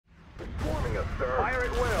Forming us, sir. Fire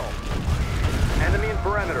at will. Enemy in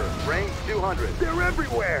perimeter. Range 200. They're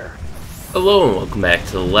everywhere. Hello and welcome back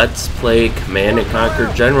to Let's Play Command &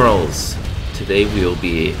 Conquer Generals. Today we will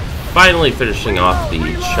be finally finishing off the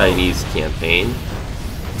Chinese campaign.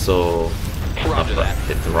 So,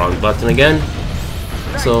 hit the wrong button again.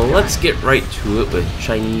 So let's get right to it with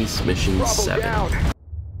Chinese Mission 7.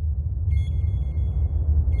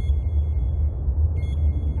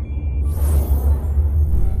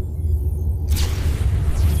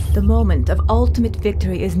 The moment of ultimate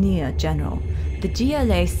victory is near, General. The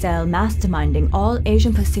GLA cell masterminding all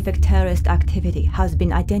Asian-Pacific terrorist activity has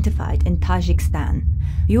been identified in Tajikistan.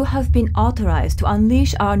 You have been authorized to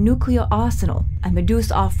unleash our nuclear arsenal and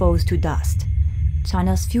reduce our foes to dust.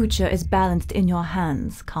 China's future is balanced in your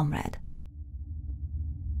hands, comrade.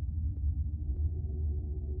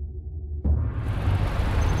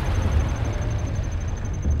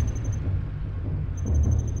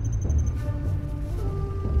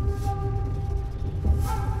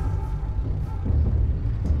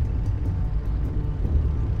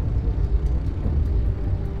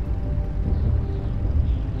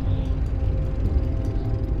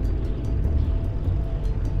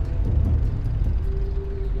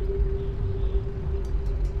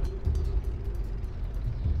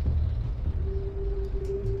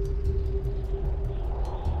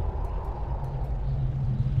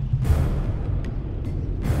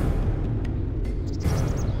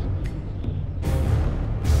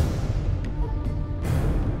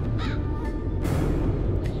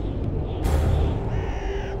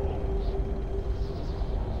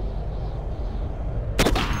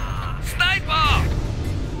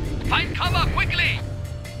 Find cover, quickly!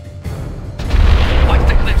 Watch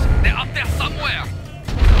the cliffs, they're up there somewhere!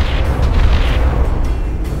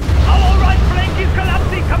 Our right flank is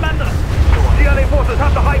collapsing, Commander! GLA forces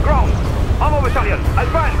have the high ground! Ammo battalion,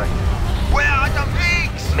 advance! Where are the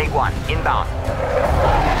pigs? MiG-1, inbound.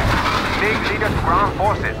 MiG leaders ground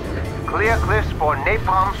forces. Clear cliffs for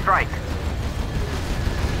napalm strike.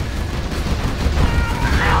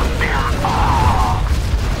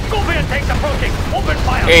 Scorpion tanks approaching! Open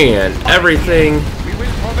fire! And everything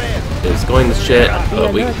is going to shit,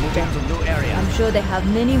 but I'm sure they have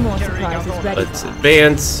many more surprises ready. let's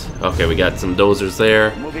advance. Okay, we got some dozers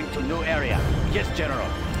there. Moving to new area. Yes, General.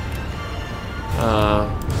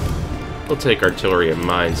 We'll take artillery and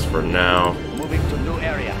mines for now, Moving to new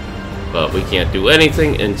area. but we can't do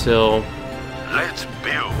anything until Let's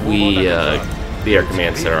build. the air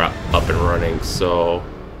command center up and running. So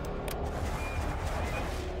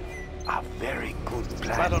A very good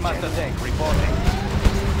plan. Battlemaster tank reporting.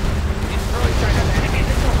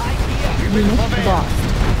 Unit lost.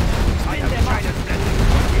 I am China's blessing.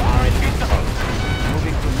 We are invincible.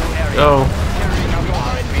 Moving to new area. oh, We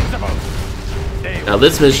are invincible. now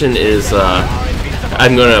this mission is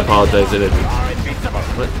I'm going to apologize in advance. Invincible.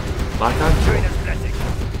 What? Lock on? China's blessing.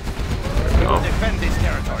 Oh. Defend this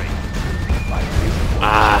territory.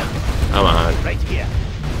 Ah, come on. Right here.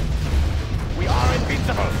 We are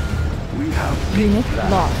invincible. We have Unit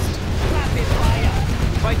lost. Rapid fire.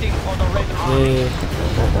 Fighting for the Red Army. Okay.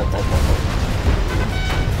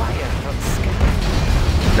 Fire from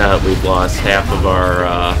sky. Now that we've lost half of our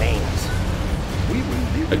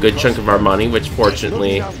a good chunk of our money, which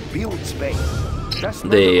fortunately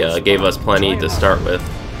they gave us plenty to start with.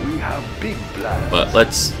 We have big plans. But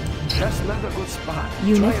let's. Just not a good spot.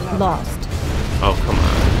 Unit lost. Oh, come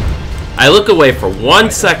on. I look away for 1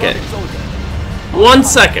 second. 1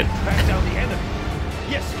 second. Back down the enemy.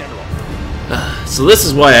 Yes, General. So this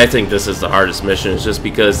is why I think this is the hardest mission. Is just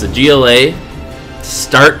because the GLA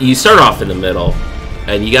you start off in the middle,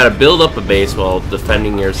 and you got to build up a base while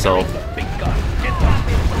defending yourself. Big gun. Get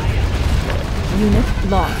rapid fire. Unit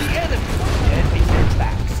lost. The enemy. Dead in their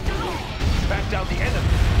tracks. Back down the enemy.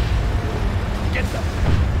 Get them.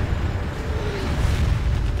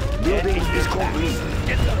 Building is complete.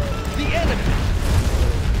 Get them. The enemy.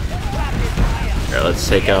 Rapid fire. Here, let's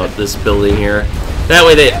take out this building here. That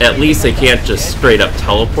way, at least they can't just straight up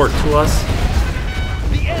teleport to us.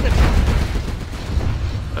 The enemy.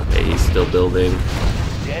 Okay, he's still building.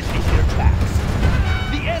 Dead in their tracks.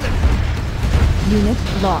 The enemy. Unit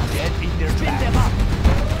lost. Dead in their tracks. Spin them up.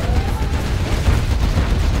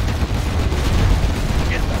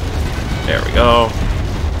 Get them. There we go.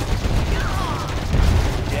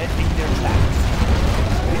 Dead in their tracks.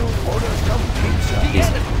 Build orders complete, sir. The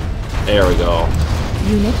enemy. There we go.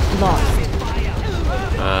 Unit lost.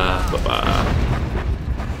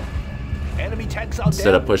 Enemy tanks out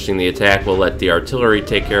Instead of pushing the attack, we'll let the artillery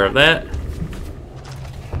take care of that.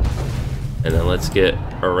 And then let's get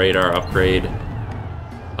a radar upgrade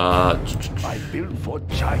I built for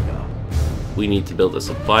China. We need to build a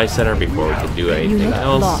supply center before we can do anything Unit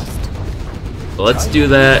else. lost. So let's do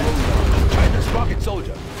that. China's rocket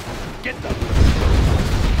soldier. Get them.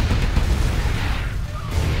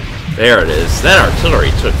 There it is. That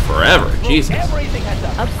artillery took forever. Jesus. Everything has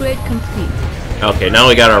done. Upgrade complete. Okay, now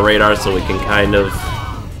we got our radar, so we can kind of...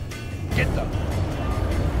 Get them.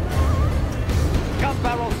 Gun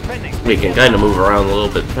barrel spinning. We can kind of move around a little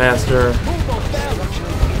bit faster. Move those barrels.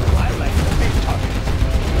 I like the big target.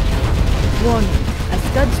 Warning. A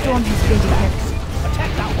scud storm has been detected.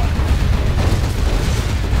 Attack that one.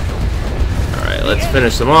 Alright, let's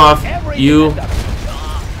finish them off. You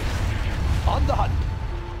On the hunt.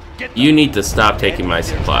 Get them. you need to stop taking my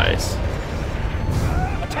supplies.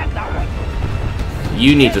 Attack that one.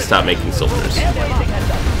 You need to stop making soldiers. Everything has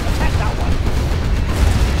done. Attack that one.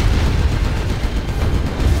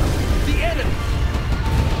 The enemy.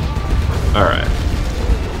 Alright.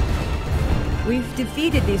 We've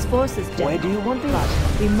defeated these forces, General. Where do you want these? But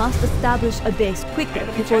we must establish a base quickly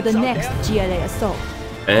before the next GLA assault.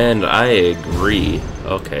 And I agree.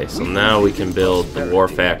 Okay, so now we can build the war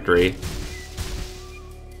factory.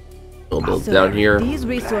 We'll build Sir, down here. these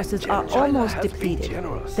resources are China almost has been depleted.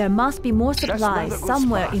 generous. There must be more Just supplies another good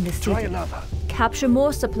somewhere spot. in the Try city. another. Capture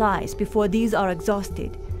more supplies before these are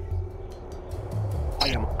exhausted. I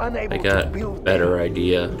am unable I to got a build better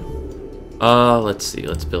idea. Let's see.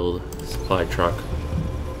 Let's build a supply truck.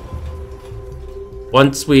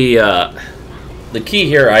 Once we, the key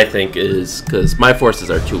here, I think, is because my forces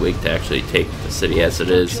are too weak to actually take the city as it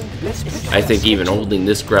is. I think even holding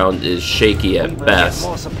this ground is shaky at best.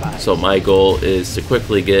 So my goal is to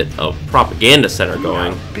quickly get a propaganda center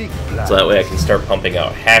going, so that way I can start pumping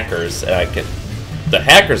out hackers, and I can. The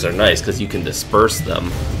hackers are nice because you can disperse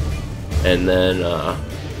them, and then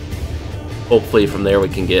hopefully from there we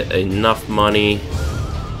can get enough money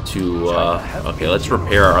to. Okay, let's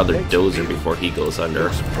repair our other dozer before he goes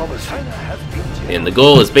under. And the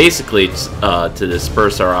goal is basically to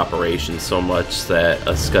disperse our operations so much that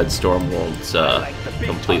a Scud Storm won't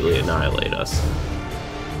completely annihilate us.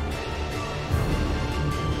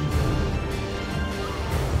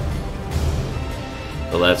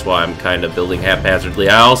 So that's why I'm kind of building haphazardly.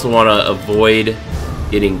 I also want to avoid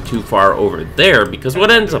getting too far over there, because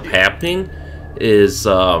what ends up happening is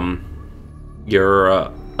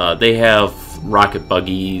they have rocket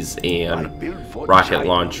buggies and rocket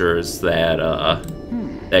launchers that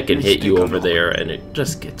that can hit you over there, and it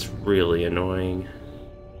just gets really annoying.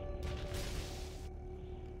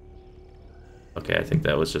 Okay, I think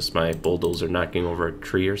that was just my bulldozer knocking over a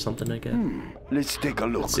tree or something, I guess. Let's take a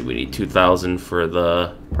look. Let's see, we need 2,000 for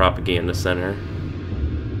the propaganda center.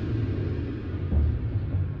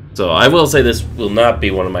 So I will say this will not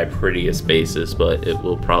be one of my prettiest bases, but it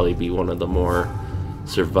will probably be one of the more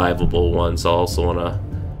survivable ones. I also want to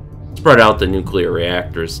spread out the nuclear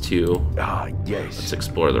reactors too. Ah, yes. Let's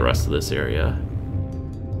explore the rest of this area.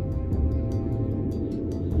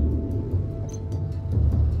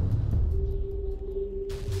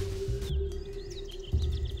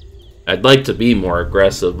 I'd like to be more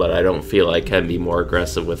aggressive, but I don't feel I can be more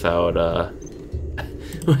aggressive without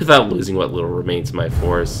without losing what little remains of my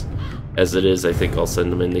force. As it is, I think I'll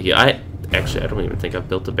send them into here. I don't even think I've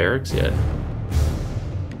built the barracks yet.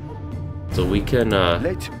 So we can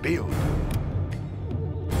Let's build.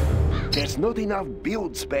 There's not enough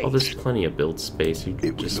build space. oh, there's plenty of build space. You're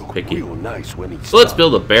It will just look picky. real nice when it's So let's done.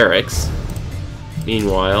 build a barracks.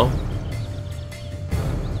 Meanwhile,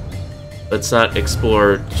 let's not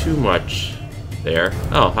explore too much there.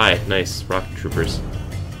 Oh, hi, nice rocket troopers.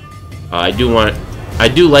 I do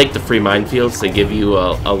like the free minefields. They give you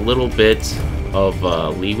a little bit of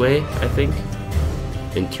leeway, I think,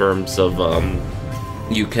 in terms of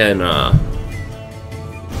you can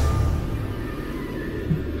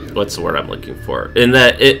what's the word I'm looking for? In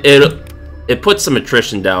that it puts some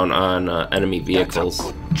attrition down on enemy vehicles. That's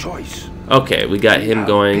a good choice. Okay, we got him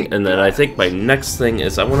going, and then I think my next thing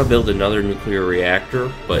is I want to build another nuclear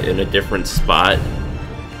reactor, but in a different spot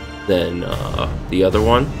than the other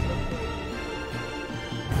one.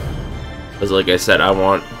 Because like I said, I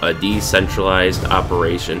want a decentralized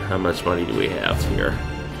operation. How much money do we have here?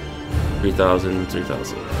 3,000,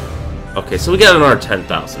 3,000. Okay, so we got another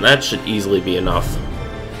 10,000. That should easily be enough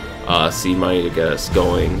seed money to get us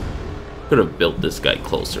going. Could have built this guy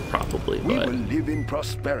closer probably, We but will live in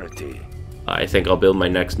prosperity. I think I'll build my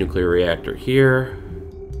next nuclear reactor here.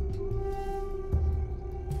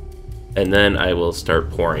 And then I will start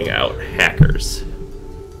pouring out hackers.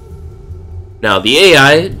 Now, the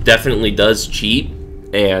AI definitely does cheat,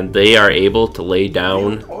 and they are able to lay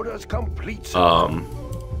down Orders complete, sir.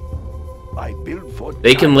 I build for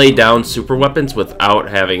they can lay down super weapons without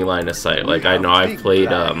having line of sight. Like, I know I've played,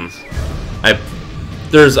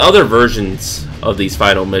 there's other versions of these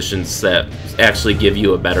final missions that actually give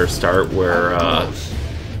you a better start where,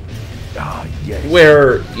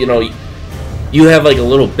 where, you know, you have like a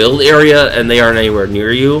little build area and they aren't anywhere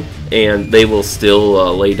near you, and they will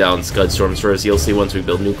still lay down Scud Storms. Whereas you'll see once we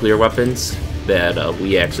build nuclear weapons that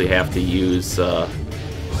we actually have to use.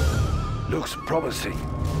 Looks promising.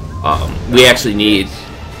 We actually need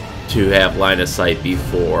to have line of sight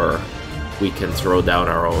before we can throw down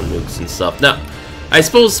our own nukes and stuff. Now, I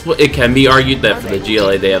suppose it can be argued that for the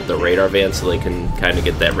GLA they have the radar van, so they can kind of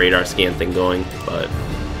get that radar scan thing going, but...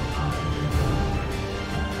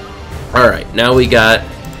 Alright, now we got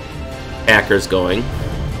hackers going.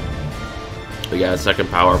 We got a second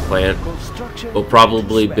power plant. We'll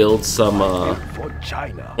probably build some,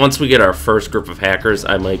 once we get our first group of hackers,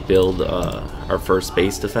 I might build our first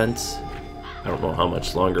base defense. I don't know how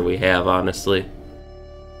much longer we have, honestly.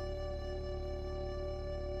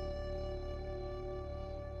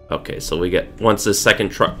 Okay, so we get, once this second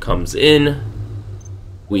truck comes in,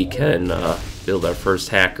 we can build our first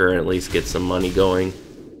hacker and at least get some money going.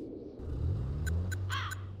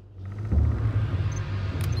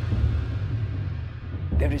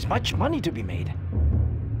 There is much money to be made.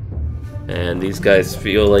 And these guys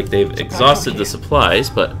feel like they've exhausted the supplies,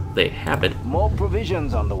 but they haven't. More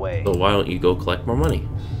provisions on the way. So why don't you go collect more money?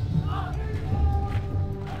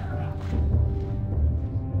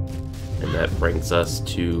 And that brings us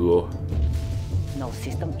to No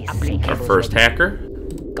system is our first hacker.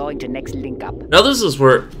 Going to next link up. Now this is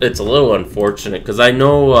where it's a little unfortunate, because I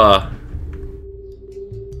know,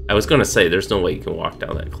 I was going to say there's no way you can walk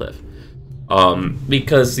down that cliff.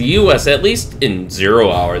 Because the US, at least in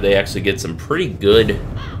 0 hour, they actually get some pretty good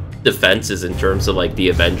defenses in terms of like the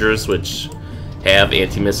Avengers, which have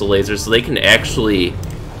anti-missile lasers, so they can actually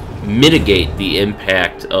mitigate the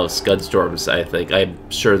impact of Scud Storms, I think. I'm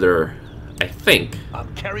sure they're,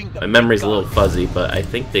 my memory's a little fuzzy, but I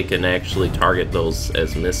think they can actually target those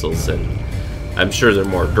as missiles, and I'm sure they're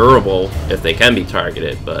more durable if they can be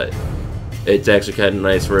targeted, but it's actually kind of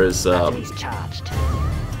nice, whereas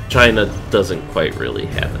China doesn't quite really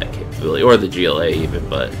have that capability, or the GLA even,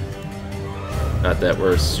 but not that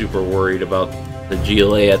we're super worried about the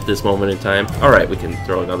GLA at this moment in time. Alright, we can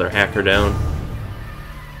throw another hacker down.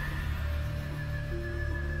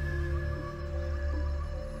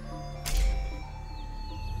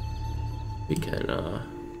 We can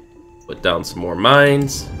put down some more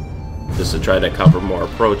mines, just to try to cover more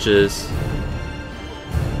approaches.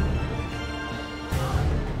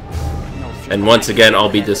 And once again, I'll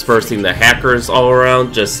be dispersing the hackers all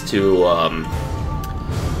around just to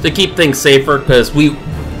keep things safer, because we're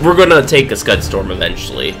gonna take a Scud Storm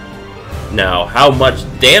eventually. Now, how much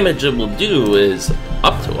damage it will do is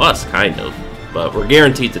up to us, kind of, but we're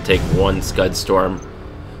guaranteed to take one Scud Storm,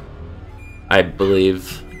 I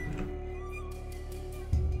believe.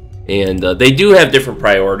 And they do have different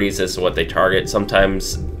priorities as to what they target.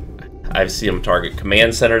 Sometimes I've seen them target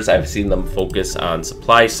command centers. I've seen them focus on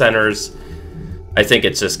supply centers. I think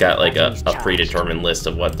it's just got like a predetermined list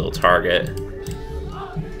of what they'll target.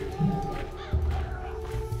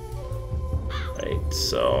 Right,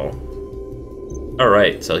 so...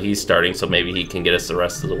 Alright, so he's starting, so maybe he can get us the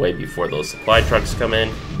rest of the way before those supply trucks come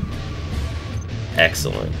in.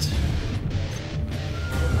 Excellent.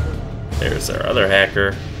 There's our other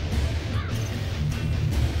hacker.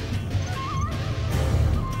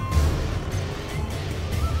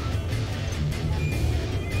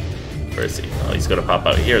 Where is he? Oh, he's gonna pop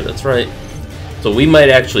out here, that's right. So we might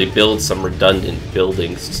actually build some redundant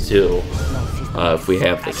buildings too, if we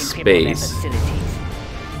have the space.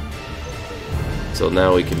 So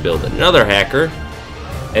now we can build another hacker,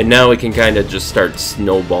 and now we can kind of just start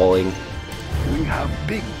snowballing. We have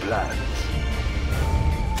big plans.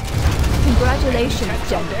 Congratulations,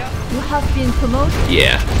 General. You have been promoted.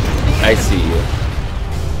 Yeah, I see you.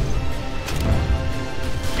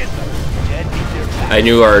 I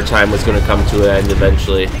knew our time was going to come to an end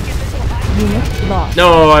eventually. Unit lost.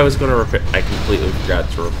 No, I was going to repair. I completely forgot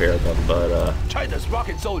to repair them, but China's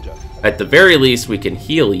rocket soldier. at the very least, we can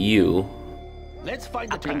heal you. Let's find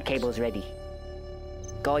the Uplink cables ready.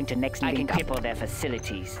 Going to next link. I can cripple their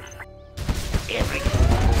facilities. Spin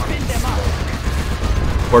them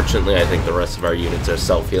up. Fortunately, I think the rest of our units are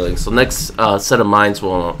self-healing. So next set of mines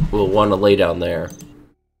we'll want to lay down there.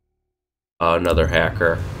 Another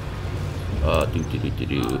hacker.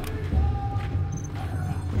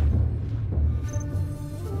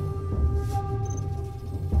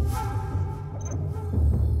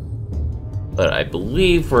 But I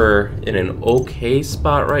believe we're in an okay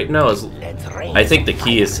spot right now. I think the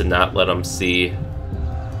key is to not let them see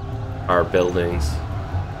our buildings.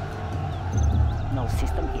 No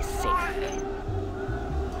system is safe.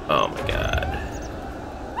 Oh my god.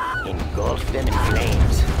 Engulf them in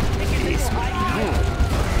flames. This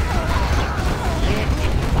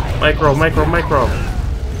Micro.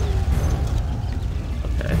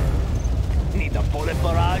 Okay. Need a bullet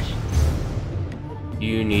barrage?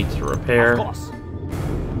 You need to repair. Of course.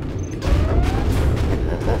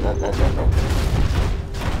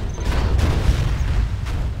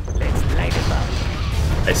 Let's light it up.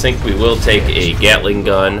 I think we will take a Gatling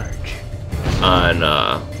gun on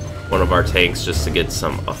one of our tanks just to get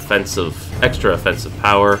some extra offensive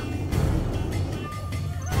power.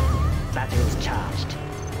 Batteries charged.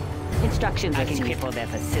 Instructions I can cripple their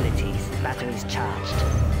facilities. Batteries charged.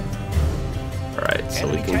 Alright, so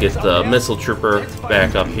we can get the missile trooper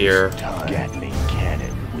back up here. Gatling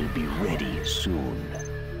cannon will be ready soon.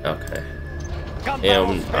 Okay.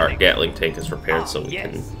 And our Gatling tank is repaired, so we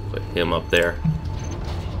can put him up there.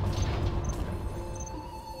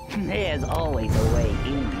 There's always a way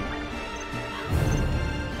in.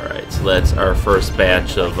 Alright, so that's our first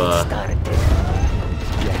batch of, Started this.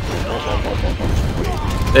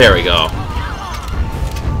 there we go. I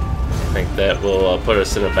think that will put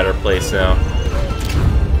us in a better place now.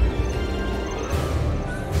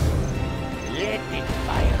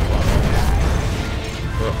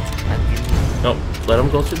 Nope, let them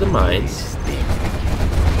go through the mines.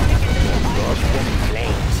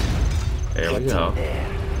 There we go.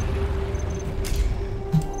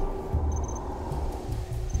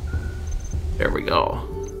 There we go.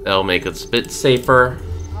 That'll make us a bit safer.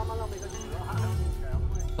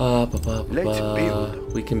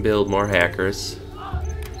 We can build more hackers.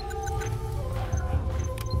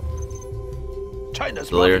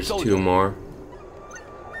 So there's 2 more.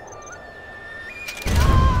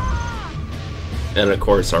 And of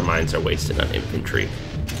course our mines are wasted on infantry.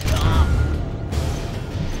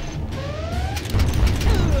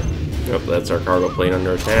 Yep, that's our cargo plane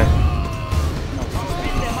under attack.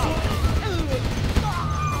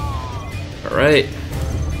 Alright.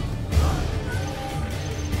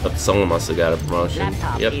 But someone must have got a promotion.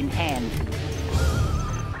 Yep. In hand.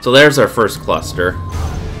 So there's our first cluster.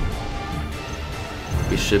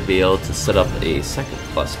 We should be able to set up a second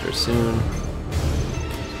cluster soon.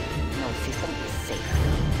 No system is safe.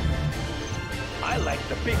 I like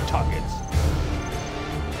the big targets.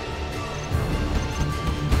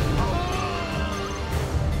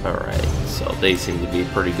 Alright, so they seem to be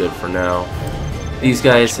pretty good for now. These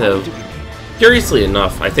guys have, curiously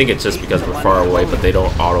enough, I think it's just because we're far away, but they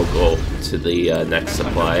don't auto go to the next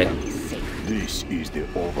supply. This is the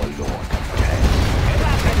Overlord.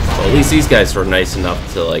 So at least these guys were nice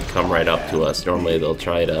enough to like come right up to us. Normally they'll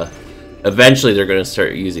try to, eventually they're going to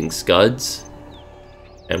start using scuds,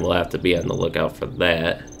 and we'll have to be on the lookout for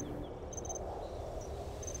that.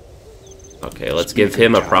 Okay, let's give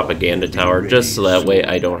him a propaganda tower, just so that way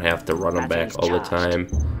I don't have to run him back all the time.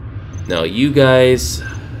 Now you guys,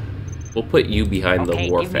 we'll put you behind the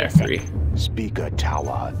war factory. Speaker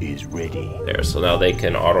tower is ready. There, so now they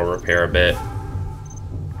can auto repair a bit.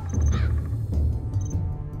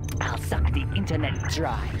 I'll suck the internet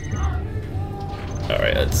dry.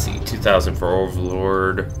 Alright, let's see. 2,000 for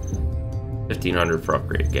Overlord, 1,500 for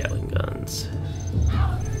upgraded Gatling guns.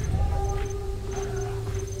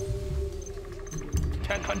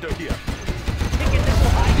 Tank hunter here.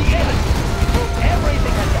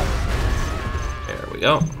 There we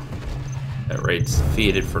go. That raid's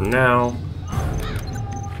defeated for now.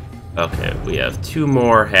 Okay, we have 2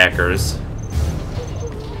 more hackers.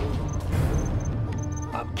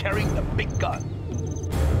 I'm carrying the big gun.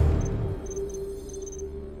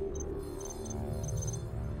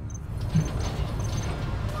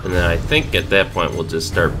 And then I think at that point we'll just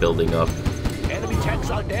start building up. Enemy tanks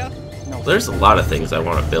out there? No. There's a lot of things I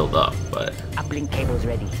want to build up, but Uplink cables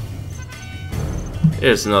ready.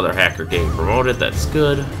 there's another hacker getting promoted. That's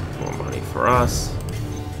good. More money for us.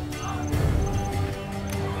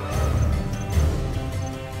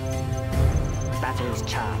 Batteries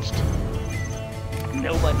charged.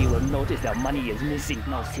 Nobody will notice their money is missing.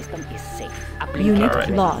 No system is safe. Uplink Unit Alright.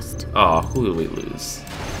 lost. Oh, who did we lose?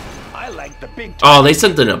 I like the big Oh, they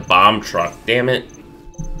sent in a bomb truck. Damn it.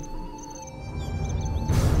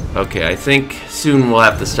 Okay, I think soon we'll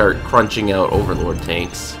have to start crunching out Overlord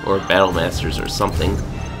tanks or Battle Masters or something.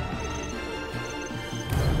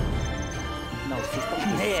 No system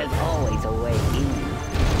is There's always a way in.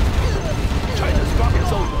 China's rocket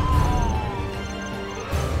soldier.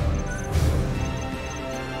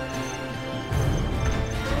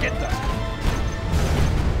 Get them.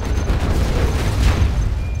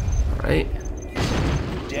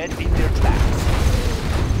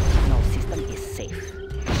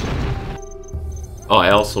 Oh,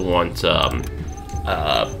 I also want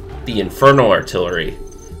the Infernal Artillery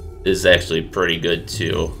is actually pretty good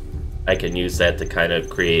too. I can use that to kind of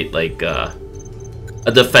create like a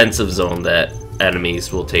defensive zone that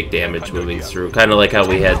enemies will take damage moving through. Kind of like how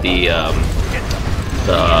we had the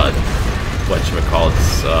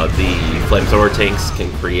whatchamacallits, the flamethrower tanks can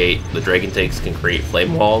create, the dragon tanks can create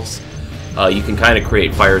flame walls. You can kind of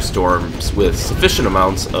create firestorms with sufficient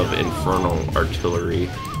amounts of infernal artillery.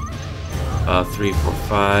 3, 4,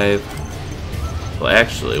 5. Well,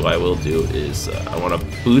 actually, what I will do is I want to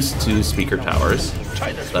boost 2 speaker towers,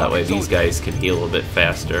 so that way these guys can heal a little bit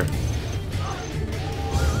faster.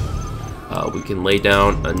 We can lay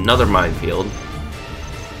down another minefield.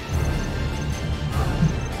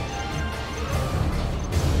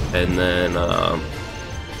 And then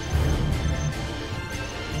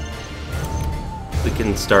we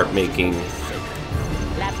can start making...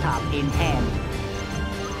 Laptop in hand.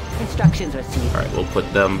 Instructions received. Alright, we'll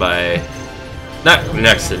put them by... not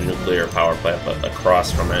next to the nuclear power plant, but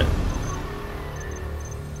across from it.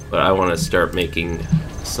 But I want to start making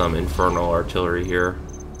some infernal artillery here.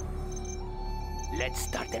 Let's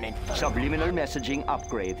start an infernal. Subliminal messaging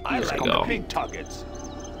upgrade. There we go. Complete targets.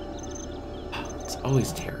 It's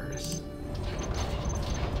always terrorists.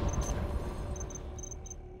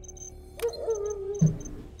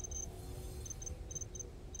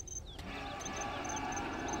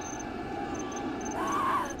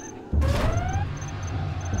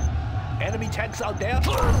 Enemy tanks out there.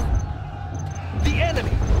 The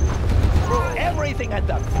enemy. Throw everything at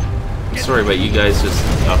them. Sorry, but you guys just...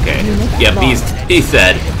 okay. Yep, he's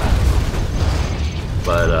dead.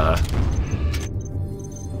 But,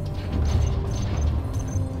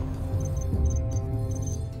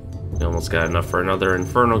 we almost got enough for another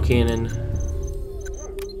Infernal Cannon.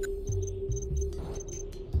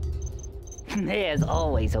 There's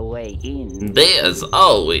always a way in. There's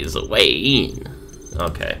always a way in.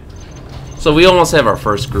 Okay. So we almost have our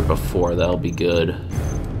first group of 4. That'll be good.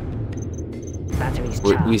 Batteries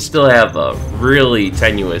We still have a really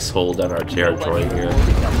tenuous hold on our territory here.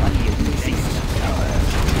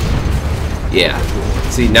 Yeah.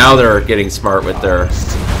 See, now they're getting smart with their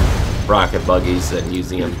rocket buggies and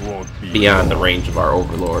using them beyond the range of our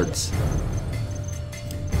overlords.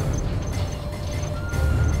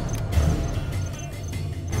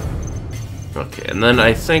 Okay, and then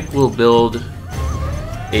I think we'll build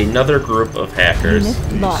another group of hackers.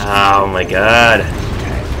 Oh my god.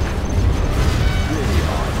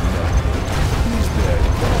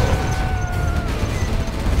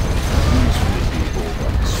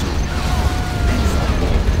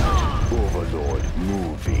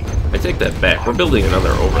 I take that back. We're building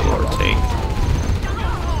another Overlord tank.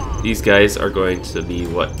 These guys are going to be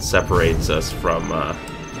what separates us from,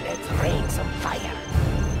 Let's rain some fire.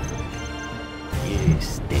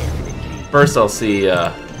 Yes, definitely. First I'll see,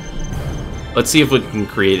 let's see if we can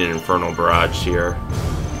create an Infernal Barrage here.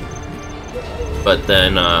 But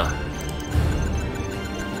then,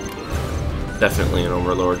 definitely an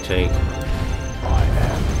Overlord tank.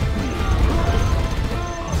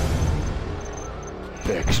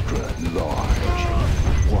 Extra large.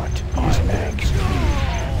 What is next?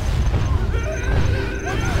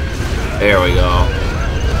 There we go.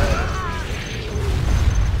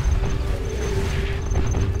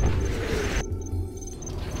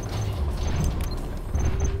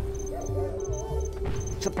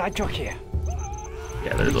 Supply truck here.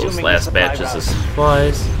 Yeah, there's those last batches of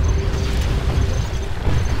supplies.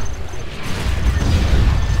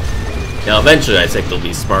 Now, eventually, I think they'll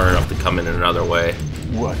be smart enough to come in another way.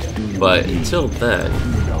 What do you But need until then...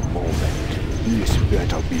 in a moment? This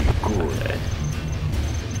better be good. Okay.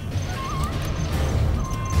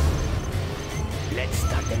 Let's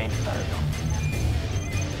start an inferno.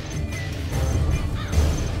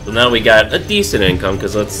 So now we got a decent income,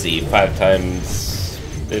 because let's see, 5 times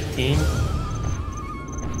 15?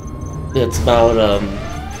 It's about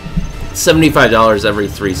 $75 every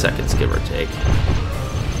 3 seconds, give or take.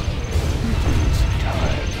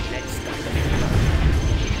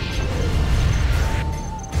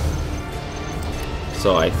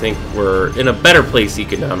 So I think we're in a better place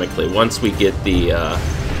economically once we get the, I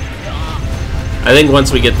think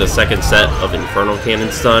once we get the second set of Infernal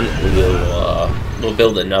Cannons done, we'll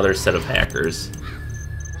build another set of hackers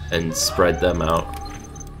and spread them out.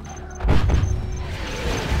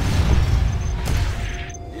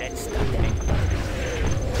 Let's start an inferno.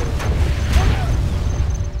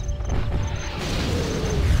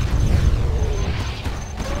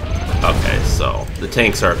 Okay, so the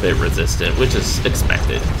tanks are a bit resistant, which is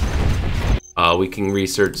expected. We can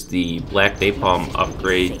research the Black Napalm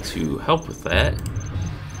upgrade to help with that.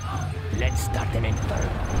 Let's start an inferno.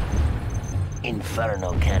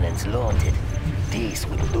 Inferno cannons loaded. This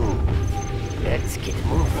will do. Let's get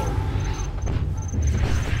moving.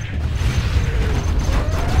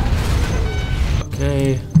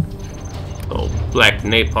 Okay. Oh, black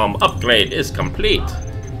napalm upgrade is complete.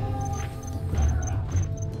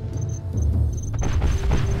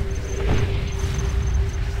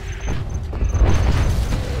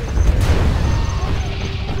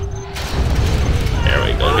 There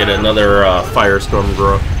we go. Get another firestorm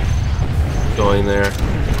going there.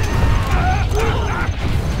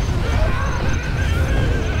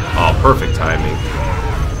 Oh, perfect timing.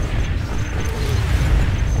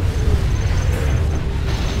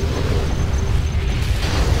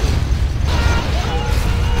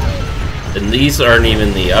 And these aren't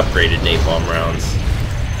even the upgraded napalm rounds.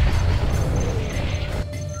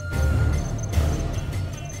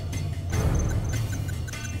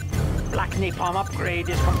 Black napalm upgrade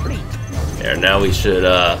is complete. There, now we should,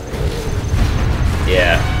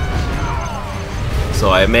 yeah. So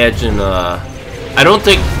I imagine, I don't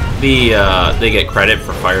think they get credit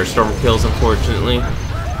for firestorm kills, unfortunately.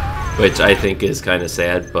 Which I think is kind of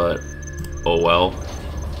sad, but oh well.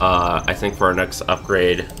 I think for our next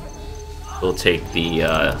upgrade, we'll take the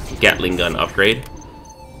Gatling gun upgrade.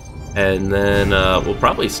 And then we'll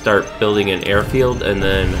probably start building an airfield and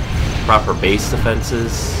then proper base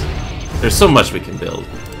defenses. There's so much we can build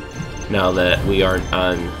now that we aren't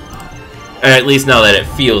on, or at least now that it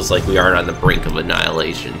feels like we aren't on the brink of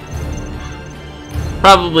annihilation.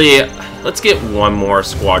 Probably, let's get one more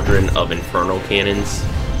squadron of Inferno cannons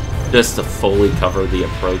just to fully cover the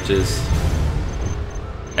approaches.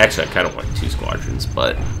 Actually, I kind of want 2 squadrons,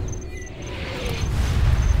 but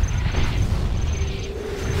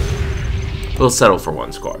we'll settle for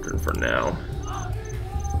 1 squadron for now.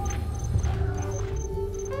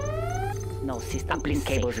 No system. Uplink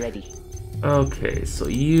cables ready. Okay, so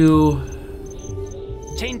you...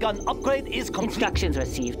 Chain gun upgrade is complete. Instructions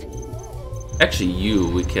received. Actually,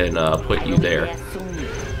 we can put you there.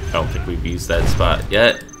 I don't think we've used that spot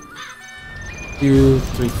yet. 2,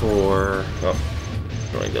 3, 4. Oh,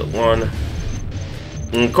 only got 1.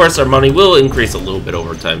 And of course, our money will increase a little bit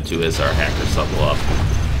over time too as our hackers level up.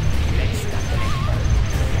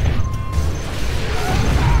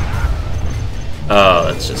 Oh,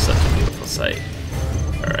 that's just such a beautiful sight.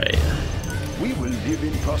 Alright. We will live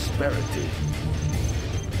in prosperity.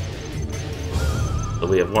 So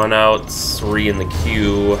we have 1 out, 3 in the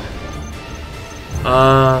queue.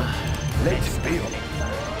 Let's build.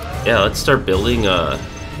 Yeah, let's start building a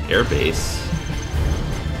airbase.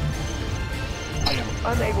 I am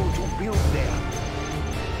unable to build there.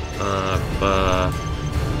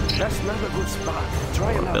 That's not a good spot.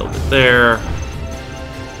 Try another. Build it there.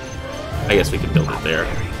 I guess we can build it there.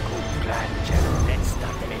 Very good plan, General. Let's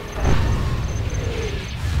start an inferno.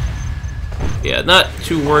 Yeah, not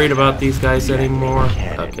too worried about these guys anymore.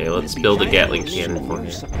 Okay, let's build a Gatling cannon for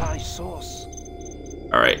you. Supply source.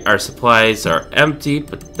 Alright, our supplies are empty,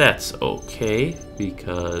 but that's okay,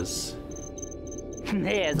 because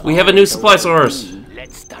There's we have a new supply source.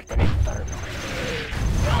 Let's start an inferno.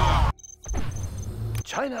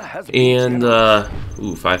 China has And,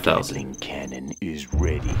 ooh, 5,000. Gatling cannon is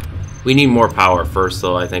ready. We need more power first,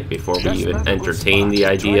 though, I think, before we even entertain the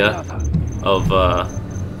idea of,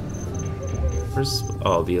 where's,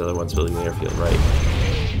 oh, the other one's building the airfield, right?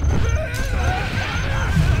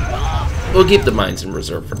 We'll keep the mines in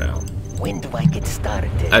reserve for now. When do I get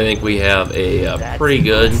started? I think we have a pretty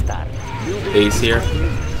good base here.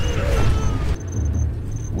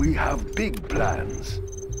 We have big plans.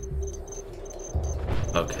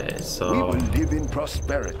 Okay, We so will live in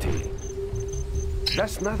prosperity.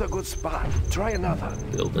 That's not a good spot. Try another.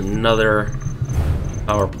 build another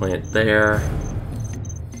power plant there.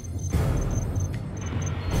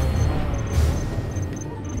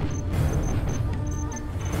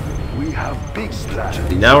 We have big plans.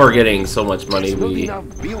 Now we're getting so much money There's not we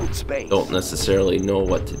enough build space. don't necessarily know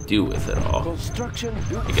what to do with it all. Construction.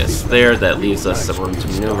 I guess there, that leaves us some room to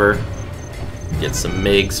maneuver. Get some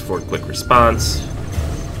MiGs for quick response.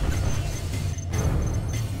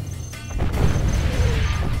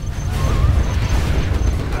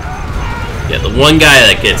 Yeah, the one guy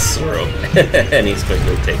that gets through, and he's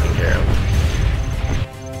quickly taken care of.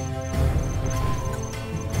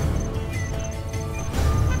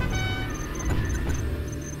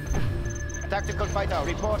 Tactical fighter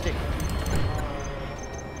reporting.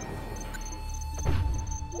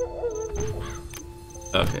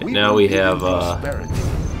 Okay, now we have,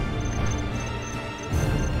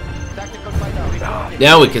 Tactical fighter reporting.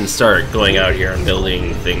 now we can start going out here and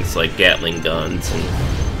building things like Gatling guns and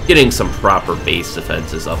getting some proper base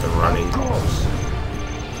defenses up and running. Of course.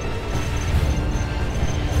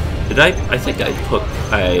 Did I think I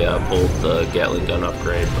pulled the Gatling gun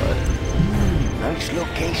upgrade, but Nice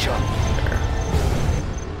location.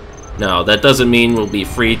 no, that doesn't mean we'll be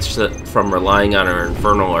freed from relying on our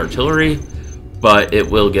infernal artillery, but it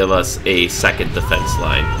will give us a second defense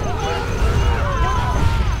line.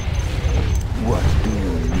 What do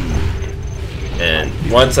you need? And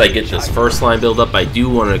once I get this first line build up, I do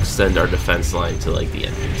want to extend our defense line to like the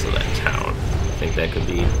entrance of that town. I think that could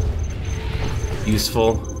be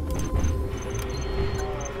useful.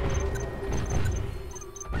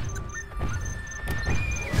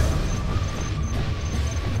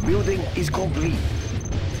 Building is complete.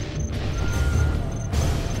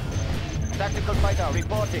 Tactical fighter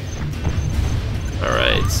reporting.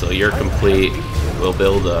 Alright, so you're complete. We'll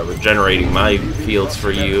build regenerating mine fields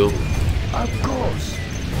for you. Of course.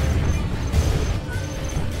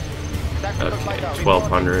 Tactical Okay, fighter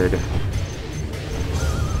 1200.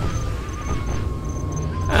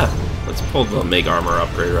 Ah, let's pull the MiG armor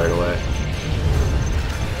upgrade right away.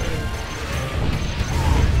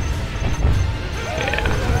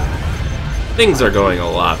 Yeah. Things are going a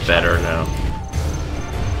lot better now.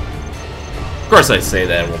 Of course I say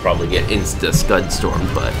that and we'll probably get insta-scud stormed,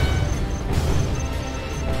 but...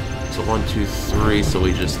 So 1, 2, 3, so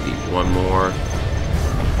we just need one more.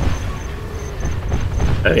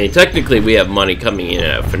 I mean, technically we have money coming in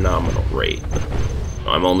at a phenomenal rate.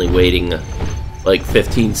 I'm only waiting like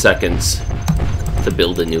 15 seconds to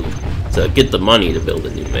build a new, to get the money to build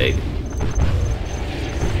a new MiG.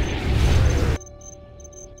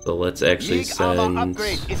 So let's actually League armor send...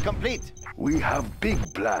 upgrade is complete. We have big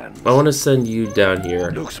plans. I want to send you down here.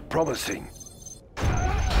 Looks promising.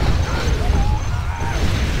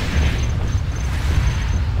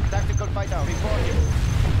 Tactical fighter reporting.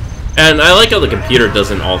 And I like how the computer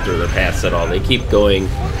doesn't alter their paths at all. They keep going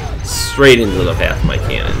straight into the path of my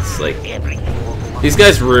cannons. Like, these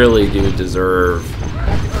guys really do deserve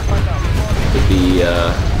to be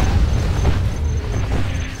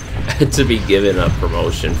to be given a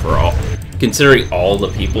promotion for all, considering all the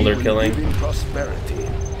people they're killing. Prosperity.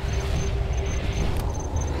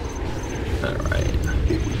 All right.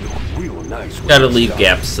 It will look real nice. when Gotta it's leave done.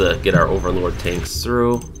 gaps to get our Overlord tanks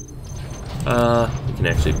through. We can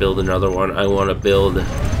actually build another one. I want to build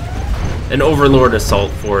an Overlord assault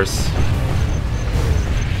force.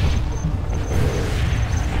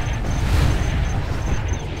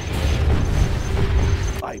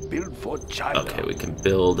 I build for China. Okay, we can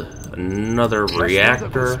build another That's another good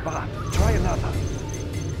reactor. spot. Try another.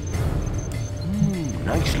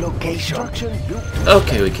 Nice location. Construction built to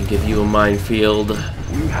Okay, we can give you a minefield.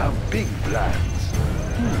 We have big plans.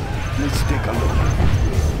 Let's take a look.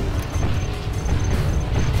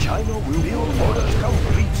 China will build orders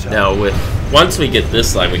complete, sir. Now, once we get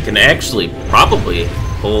this line, we can actually probably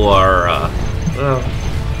pull our. Well,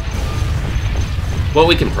 what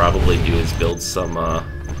we can probably do is build some. I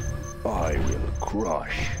will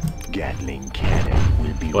crush. Gatling cannon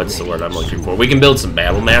will be What's the ready word I'm looking soon. for? We can build some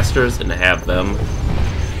battle masters and have them,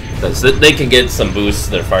 because they can get some boosts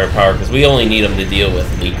to their firepower. Because we only need them to deal with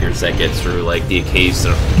leakers that get through like the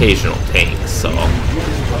occasional tanks. So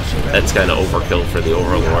that's kind of overkill for the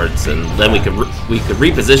overlords. And then we could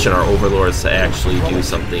reposition our overlords to actually do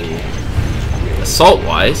something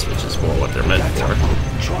assault-wise, which is more what they're meant for.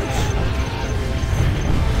 Choice.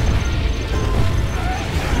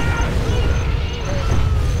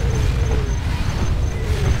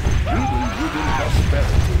 We will live in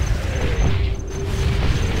prosperity.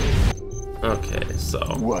 Okay, so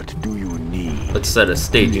What do you need? let's set a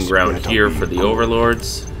staging ground here for the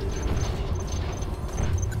overlords.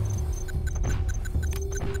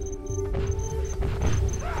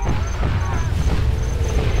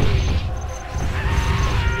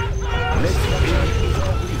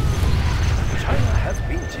 China has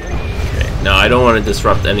been generous. Okay, now I don't want to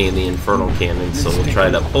disrupt any of the infernal cannons, so we'll try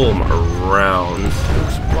to pull them around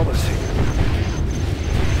Looks promising.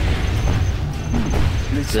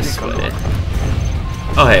 Let's this take a way. look.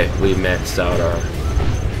 Oh hey, we maxed out our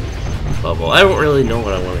level. I don't really know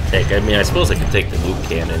what I want to take. I mean, I suppose I could take the nuke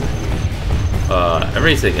cannon.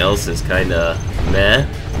 Everything else is kind of meh,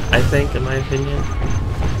 I think, in my opinion.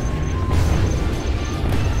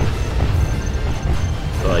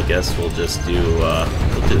 So I guess we'll just do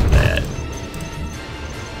that.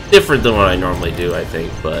 Different than what I normally do, I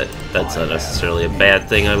think, but that's not necessarily a bad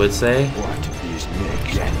thing, I would say. What is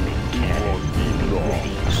next? Gatling cannon be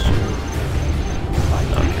ready soon.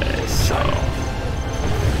 Okay, so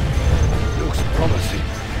Looks promising.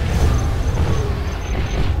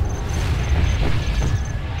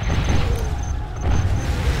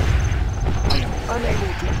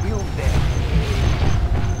 Unable to build them.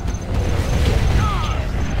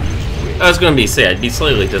 I was going to say, I'd be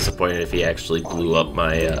slightly disappointed if he actually blew up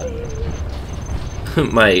my,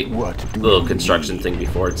 my little construction thing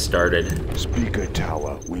before it started. Speaker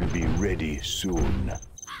tower will be ready soon.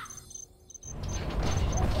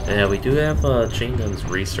 Yeah, we do have chain guns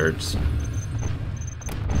research.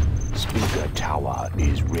 Speaker tower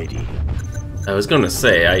is ready. I was going to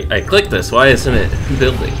say, I clicked this. Why isn't it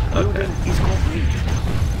building? Okay. Is complete.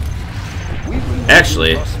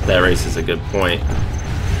 Actually, that raises a good point.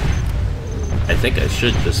 I think I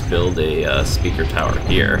should just build a speaker tower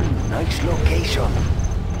here. Nice location.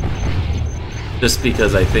 Just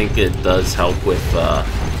because I think it does help with, They're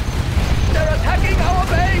attacking our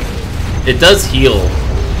base! it does heal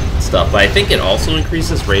stuff, but I think it also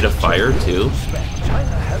increases rate of fire, too.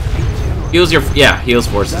 Heals your, yeah, heals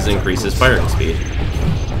forces, increases firing speed.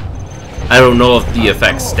 I don't know if the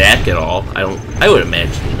effects stack at all. I would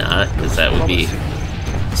imagine not, because that would be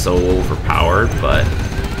so overpowered, but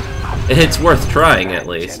it's worth trying at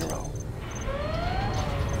least.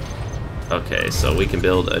 Okay, so we can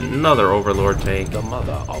build another Overlord tank. The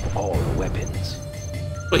mother of all weapons.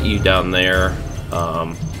 Put you down there.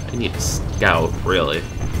 I need a scout, really.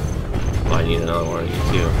 Well, I need another one of you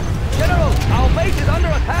too. General, our base is under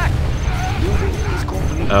attack!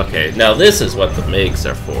 Okay, now this is what the MiGs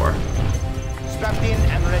are for. Strapped in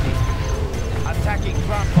and ready. Attacking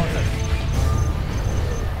ground forces.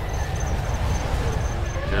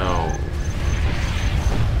 No.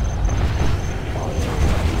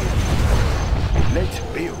 Let's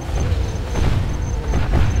build.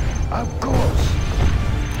 Of course.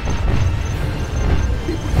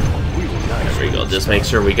 There we go. Just make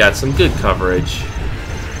sure we got some good coverage.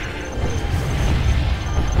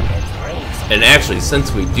 And actually,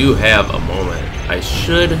 since we do have a moment, I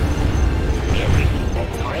should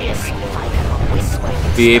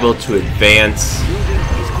be able to advance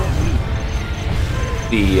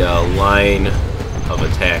the line of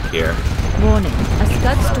attack here. Warning, a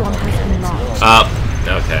scud storm has been launched.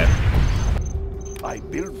 Okay. I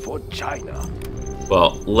built for China.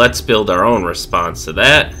 Well, let's build our own response to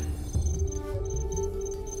that.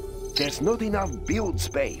 There's not enough build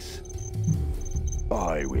space.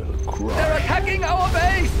 I will They're cry. attacking our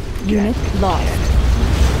base! Unit lost.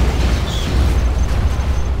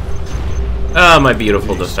 Ah, my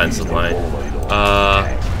beautiful defensive line.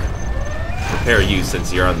 Prepare you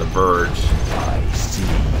since you're on the verge. I see.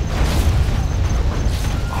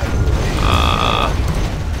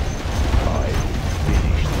 I will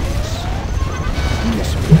finish this.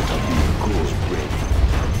 This better be good ready.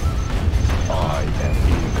 I am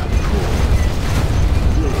in control.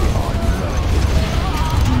 They are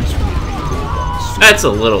nothing. This will be over soon. That's a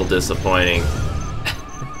little disappointing.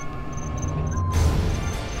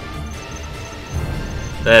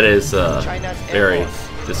 That is very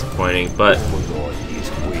disappointing, but Overlord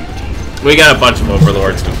is waiting. we got a bunch of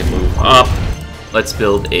overlords we can move up. Let's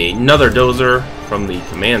build another dozer from the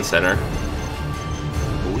command center.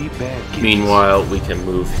 We bear gifts. Meanwhile, we can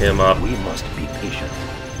move him up. We must be patient.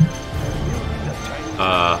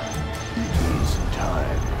 It is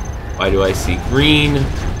time. Why do I see green?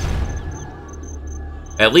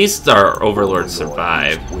 At least our overlords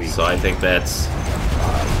survive, so I think that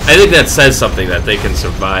says something, that they can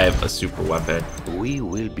survive a super weapon. We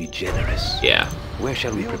will be generous. Yeah. Where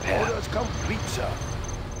shall we prepare? Orders complete, sir.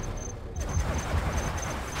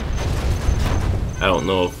 I don't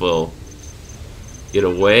know if we'll get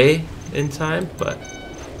away in time, but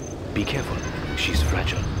Be careful. She's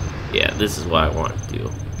fragile. yeah, this is what I want to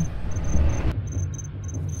do.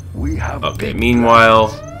 We have Okay, big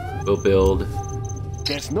meanwhile, we'll build plans.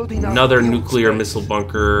 There's not enough another build nuclear space. missile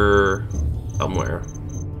bunker somewhere.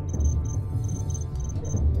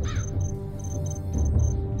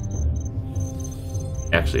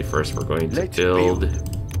 Actually, first we're going to Let's build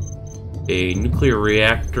a nuclear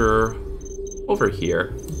reactor over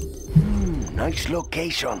here. Nice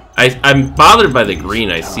location. I'm bothered by the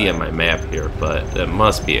green I see on my map here, but that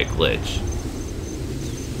must be a glitch.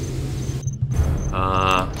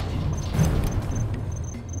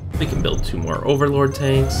 We can build 2 more Overlord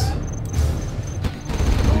tanks. This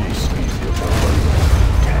is the Overlord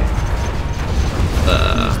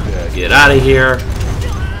tank. Get out of here.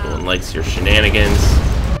 No one likes your shenanigans.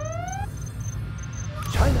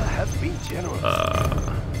 China has been generous.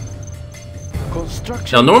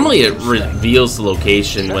 Construction. Now, normally it reveals the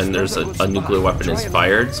location when there's a nuclear weapon is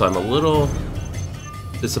fired, so I'm a little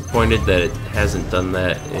disappointed that it hasn't done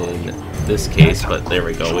that in this case, but there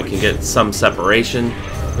we go. We can get some separation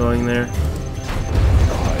going there.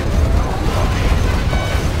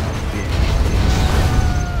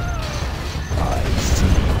 I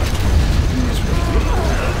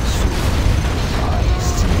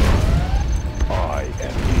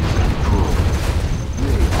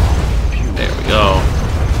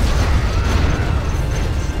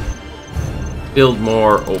Build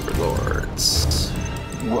more overlords.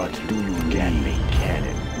 What do you need?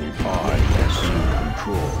 Cannon will be in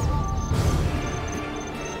control.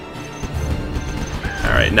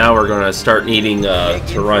 Alright, now we're gonna start needing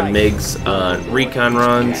to run MiGs on recon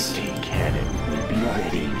runs.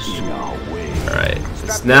 Alright,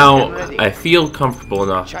 so now I feel comfortable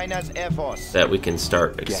enough China's Air Force. that we can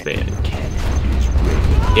start expanding.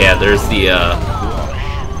 Yeah, there's the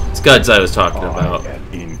scuds I was talking about.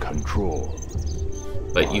 In control.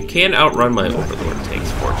 But you can outrun my overlord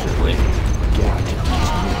tanks, fortunately.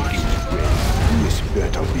 This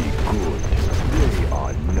better be good. They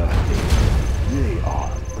are nothing. They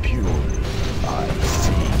are purely I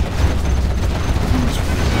see.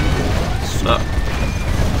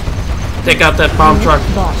 Take out that bomb truck.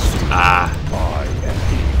 Lost. Ah. I am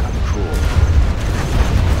in control.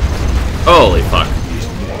 Holy fuck.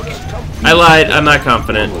 I lied, I'm not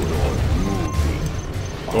confident.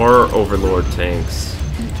 More overlord tanks.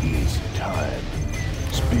 It is time.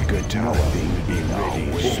 Speaker tower being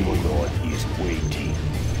ready. Overlord is waiting.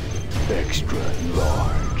 Extra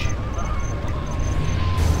large.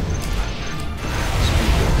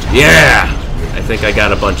 Yeah! I think I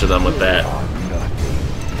got a bunch of them with that.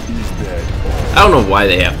 Nothing. Is that I don't know why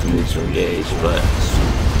they have to move to engage, but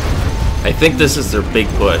I think this is their big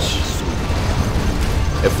push.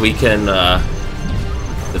 If we can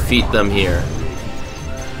defeat them here.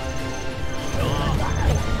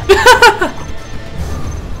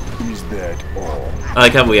 Is that all? I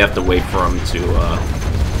like how we have to wait for them to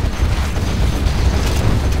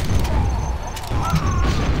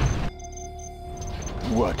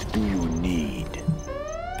What do you need?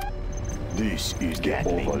 This is the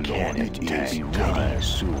Overlord. It is ready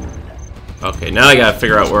soon. Okay, now I gotta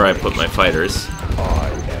figure out where I put my fighters. I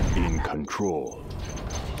am in control.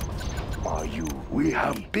 Are you? We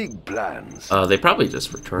have big plans. They probably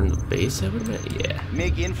just returned to base, I would admit. Yeah.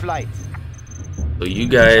 MiG in flight. So you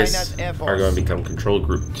guys China's Air Force. are going to become control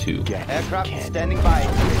group 2. Aircraft standing by.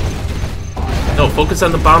 No, focus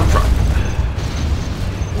on the bomb truck.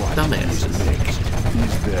 What Dumbasses. is next?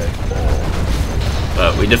 Is that all?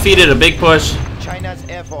 But we defeated a big push. China's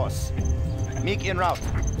Air Force. MiG en route.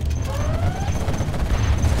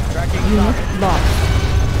 Tracking Unit target. lost.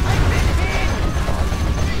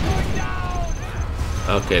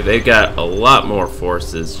 Okay, they've got a lot more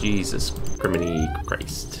forces. Jesus criminy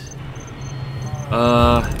Christ.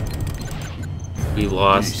 We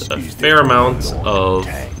lost a fair amount of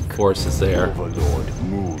forces there. Overlord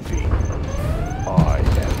moving. I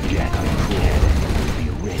am getting be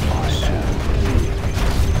ready soon.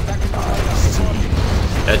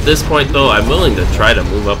 At this point, though, I'm willing to try to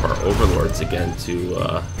move up our overlords again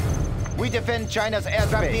to We defend China's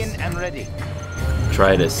airspace. In and ready.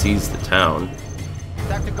 try to seize the town.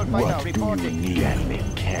 Tactical fighter What do you reporting. need?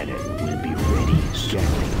 Gatling cannon will be ready.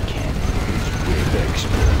 Gatling cannon is with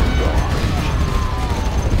extra large.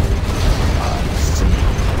 I see.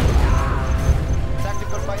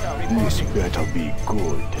 Tactical fighter This reporting. better be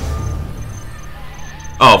good.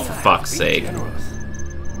 Oh, for fuck's sake.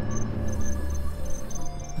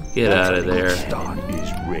 Get out of there. Start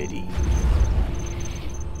is ready.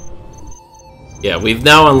 Yeah, we've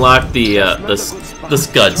now unlocked the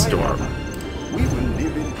Scud Storm. We will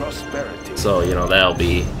live in prosperity. So, you know, that'll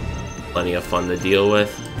be plenty of fun to deal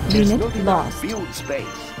with. Unit lost. Build space.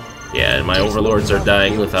 Yeah, and my overlords are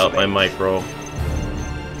dying without my micro.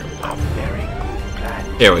 A very good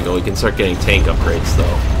plan. There we go, we can start getting tank upgrades,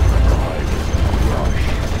 though.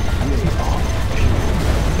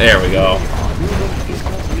 There we go.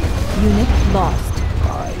 Unit lost.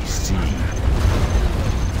 I see.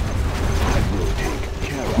 I will take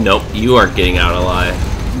care of Nope, you aren't getting out alive.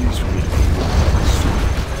 this. Will be done soon.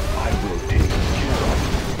 I will take care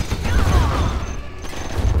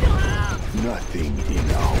of nothing in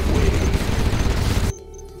our way.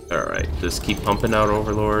 Alright, just keep pumping out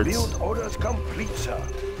overlords. Build orders complete, sir.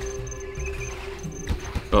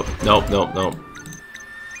 Oh, nope, nope, nope.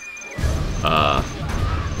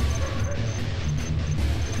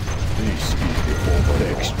 This is the over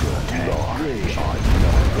extra large. They are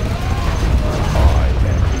nothing. I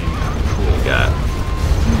am in control. Got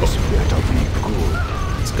This better be good.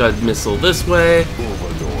 Scud missile this way.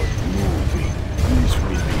 Overlord moving. This will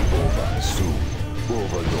be over soon.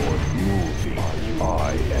 Overlord moving.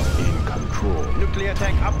 I am in control. Nuclear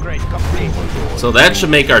tank upgrade complete. Overlord. So that should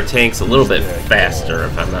make our tanks a little bit faster,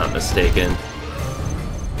 if I'm not mistaken.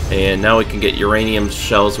 And now we can get uranium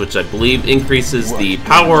shells, which I believe increases the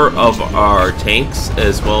power of our tanks,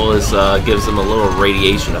 as well as gives them a little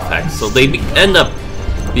radiation effect. So they end up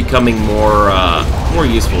becoming more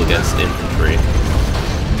useful against infantry.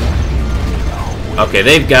 Okay,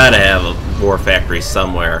 they've got to have a war factory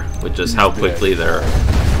somewhere, with just how quickly they're...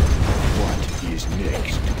 What is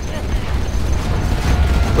next?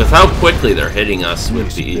 With how quickly they're hitting us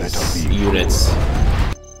with these units.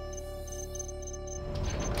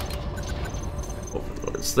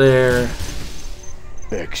 Overlord's there.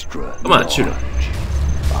 Extra. Come on, shoot him.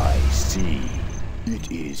 I see.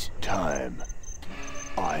 It is time.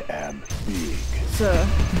 I am big. Sir,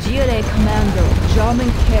 GLA Commando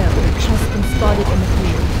German carrier has been spotted in the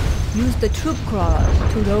field. Use the troop crawler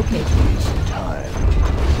to locate him. It is time.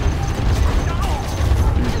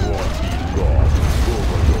 It won't be long.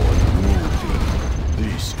 Overlord moving.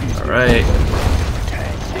 This is Alright.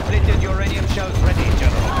 Depleted uranium shells ready,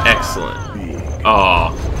 General. Excellent. big.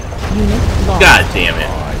 Oh, Unit lost. god damn it.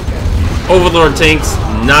 Overlord tanks,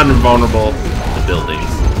 not invulnerable to buildings.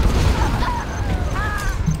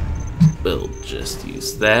 We'll just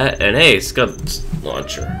use that. And hey, Scud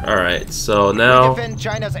launcher. Alright, so now Defend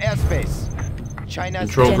China's airspace. China's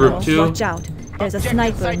Control General, group 2. watch out. There's a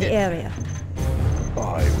sniper in the area.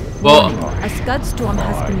 I will. Well, A Scud storm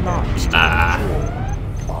has been launched. ah,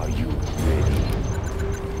 Are you ready?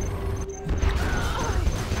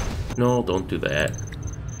 no, don't do that.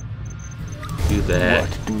 Do that.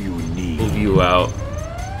 What do you need? Move you out.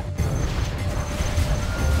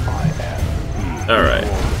 I am big. Alright.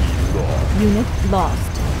 Unit lost.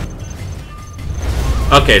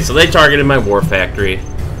 Okay, so they targeted my war factory.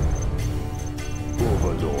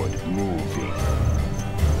 Overlord moving.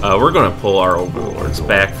 We're gonna pull our overlords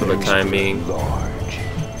back for the time being. Large.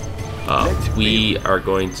 We are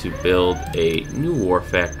going to build a new war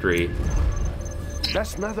factory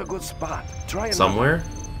That's not a good spot. Try another. somewhere.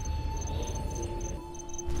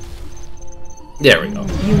 There we go.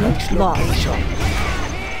 Unit lost.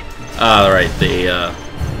 Alright,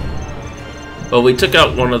 well, we took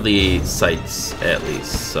out one of the sites, at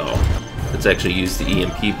least, so let's actually use the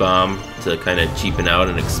EMP bomb to kind of cheapen out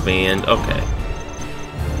and expand. Okay.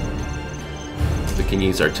 We can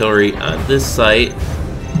use artillery on this site.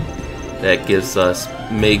 That gives us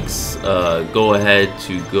MiGs go ahead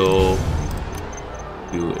to go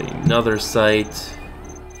to another site.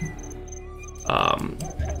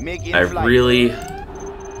 Make in I flight. really...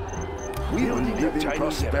 We will live in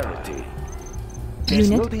prosperity. There's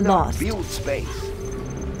Unit not enough lost. build space.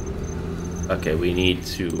 Okay, we need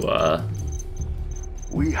to,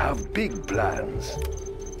 We have big plans.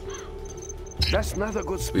 That's not a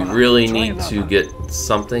good spot. we really Try need to another. get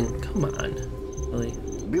something. Come on. Really?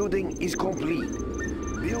 Building is complete.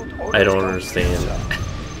 Build all I don't the understand. structures,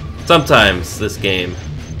 Sometimes this game...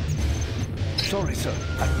 sir. Sorry, sir.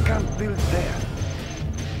 I can't build there.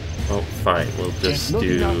 Oh, fine. We'll just not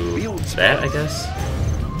enough do build that, I space. guess.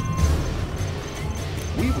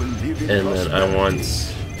 We will live in And then I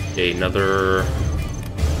want another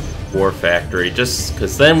war factory, just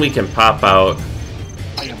because then we can pop out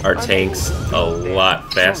our tanks a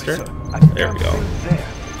lot faster. There we go.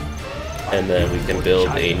 And then we can build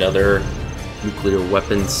another nuclear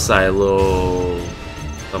weapons silo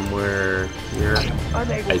somewhere here.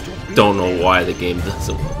 I don't know why the game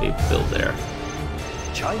doesn't want me to build there.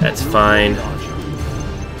 That's fine.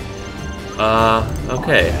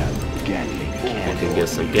 Okay. We can get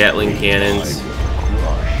some Gatling cannons.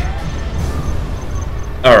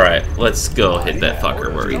 Alright, let's go hit that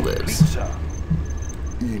fucker where he lives.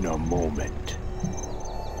 In a moment.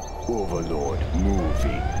 Overlord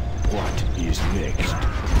moving. What is next?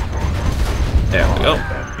 There we go.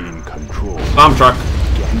 I am in control. Bomb truck.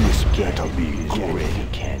 This better be ready.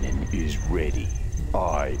 Cannon is ready.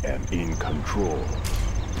 I am in control.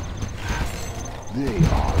 They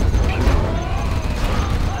are pure.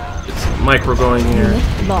 Get some micro going here.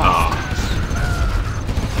 Unit lost.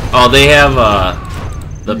 Oh, they have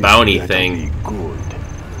the This bounty better thing. be good.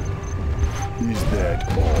 Is that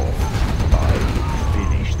all? I will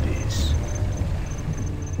finish this.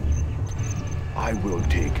 I will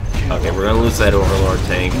take care Okay, of we're gonna lose that Overlord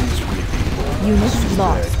tank. this will be over. Unit Is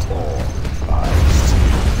lost. that all? I see.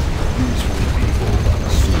 This will be over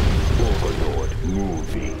soon. Overlord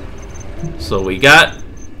moving. So we got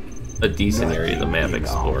a decent area of the map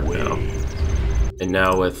explored now. And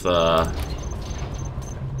now with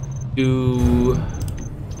 2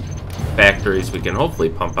 factories, we can hopefully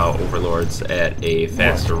pump out Overlords at a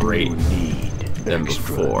faster rate than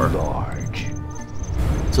before. Large.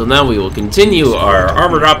 So now we will continue our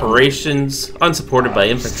armored operations, unsupported by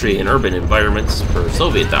infantry in urban environments per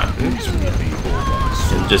Soviet doctrine,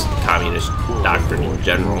 and just communist doctrine in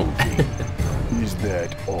general. Is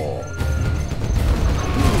that all?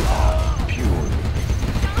 You are pure.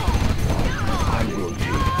 I will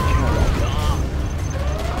take care of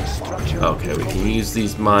it. Okay, we can use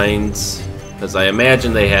these mines Because I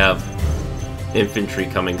imagine they have infantry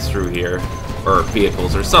coming through here, or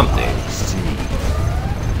vehicles or something.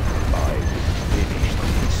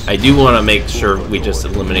 I do want to make sure we just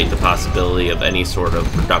eliminate the possibility of any sort of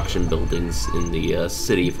production buildings in the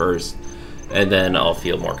city first, and then I'll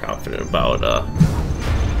feel more confident about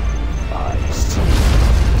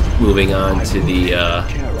moving on to the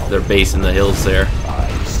their base in the hills there.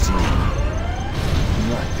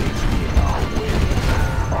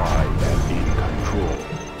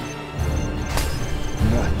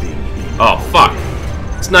 Oh, fuck.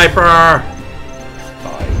 Sniper!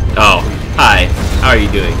 Oh, hi. How are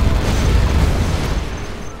you doing?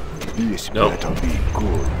 This Nope. better be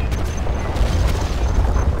good.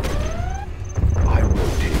 I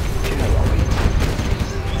will take care of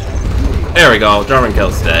it. There we go. German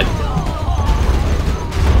kill's dead.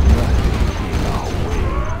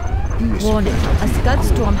 Warning, a scud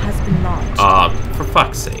storm has been launched. For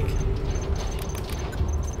fuck's sake.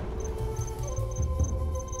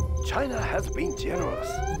 China has been generous.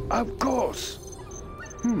 Of course.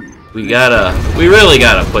 We really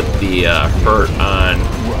gotta put the hurt on.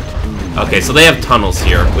 Okay, so they have tunnels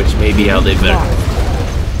here, which may be how they've been,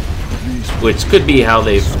 which could be how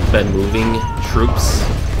they've been moving troops.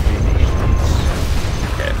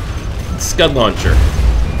 Okay, Scud launcher,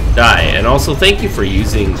 die, and also thank you for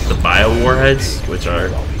using the bio warheads, which are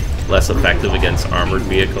less effective against armored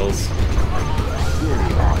vehicles.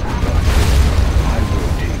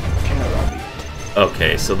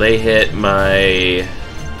 Okay, so they hit my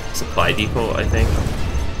supply depot, I think.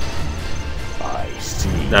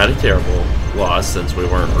 Not a terrible loss since we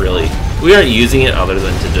aren't using it other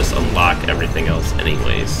than to just unlock everything else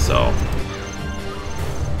anyways, so.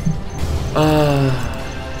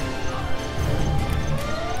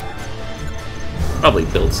 Probably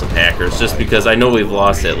build some hackers just because I know we've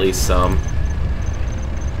lost at least some.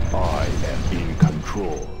 I am in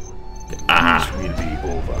control. Ah. This will be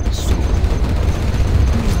over soon.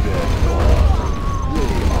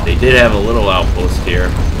 They did have a little outpost here.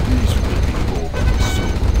 This will be over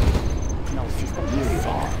soon. They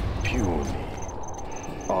are puny.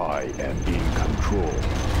 I am in control.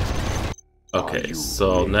 Okay,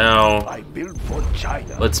 so now I built for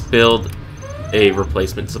China. let's build a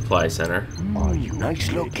replacement supply center.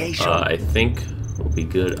 Nice location. I think we'll be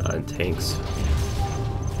good on tanks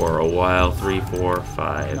for a while. 3, 4,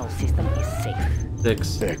 5, No system is safe.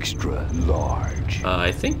 6. Extra large.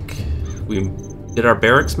 I think we did our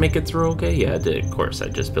barracks make it through okay? Yeah, it did. Of course, I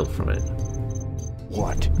just built from it.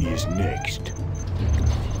 What is next?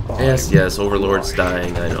 Yes, Overlord's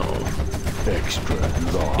dying. I know. Extra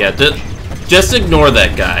large. Yeah, just ignore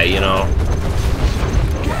that guy. You know.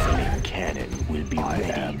 Gatling cannon will be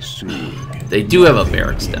ready soon. They do have a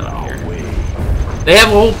barracks down here. They have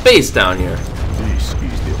a whole base down here. This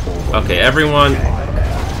is the Okay, everyone,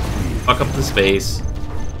 fuck up the space.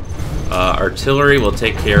 Artillery will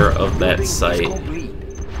take care of that site.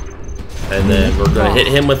 And then we're gonna hit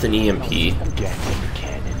him with an EMP. Gatling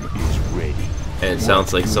cannon is ready. And it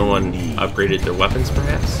sounds like someone upgraded their weapons,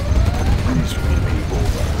 perhaps? This will be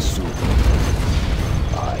over soon.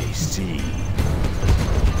 I see.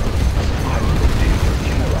 I will take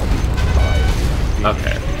care of it.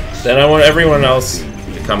 Okay. Then I want everyone else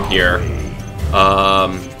to come here.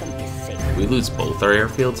 We lose both our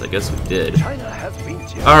airfields? I guess we did. China has been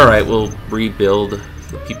generous. Alright, we'll rebuild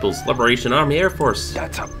the People's Liberation Army Air Force.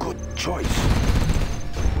 That's a good choice.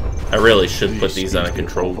 I really should put these on a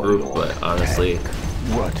control group, but honestly,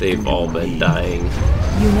 What they've all been dying.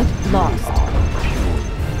 Unit lost.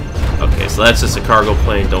 Okay, so that's just a cargo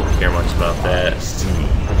plane. Don't care much about that.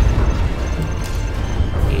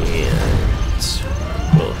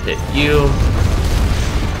 And we'll hit you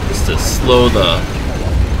just to slow the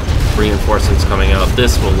reinforcements coming out.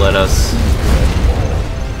 This will let us.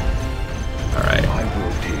 All right. I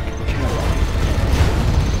will take care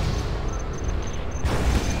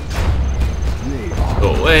of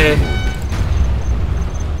Go away.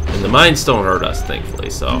 And the mines don't hurt us, thankfully.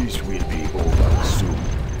 So. it. This will be over soon.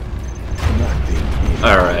 Nothing is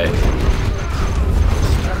Alright.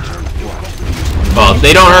 Well,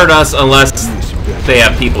 they don't hurt us unless they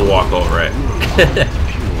have people walk over it.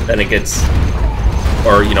 Then it gets,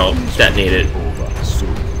 or, you know, detonated. over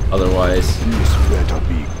soon. Otherwise. This better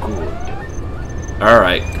be good.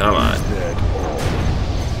 Alright, come on. That all.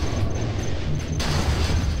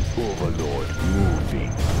 Overlord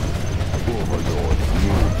moving. Overlord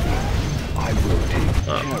moving. I will take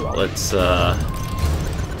care of Let's,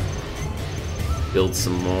 build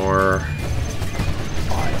some more.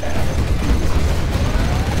 I am.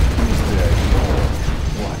 Is that all?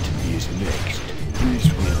 What is next? This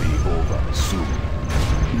will be over soon.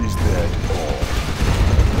 Is that all?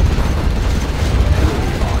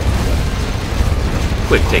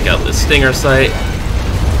 Quick, take out the Stinger site.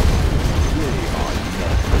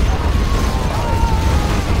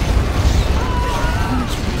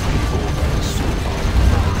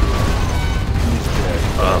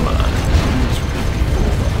 Come on.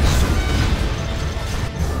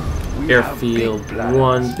 Airfield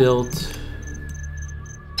 1 built.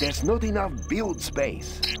 There's not enough build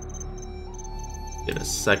space. Get a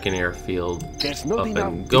second airfield There's not up enough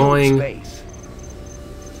and build going. space.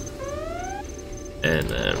 And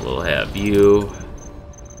then we'll have you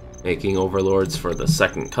making overlords for the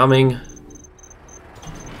second coming. Are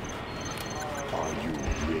you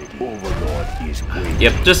ready? Overlord is waiting.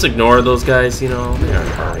 Yep, just ignore those guys, you know, they aren't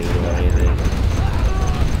harming you or anything.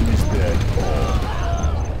 Is that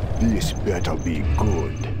all? This better be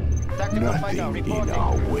good. Nothing in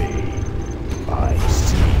our way. I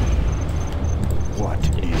see. What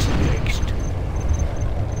is next?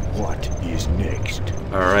 What is next?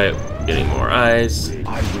 Alright, getting more eyes.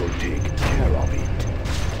 I will take care of it.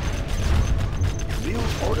 Build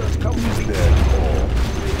orders come Is from that all?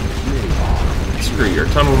 They are. Screw your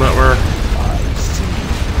tunnel network. I see.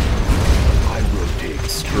 I will take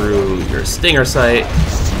Screw your Stinger site.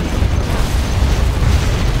 see.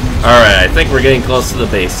 Alright, I think we're getting close to the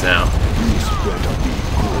base now. This better be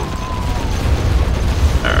good.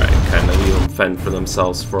 Alright, kind of leave them fend for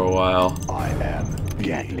themselves for a while. I am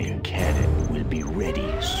Gatling cannon will be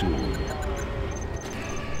ready soon.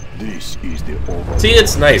 This is the overlord. See,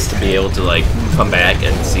 it's nice to be able to, like, come back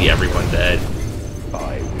and see everyone dead.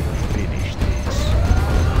 I will finish this.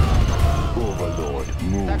 Overlord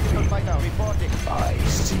moving. I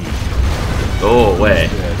see. Go away.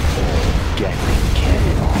 That all Gatling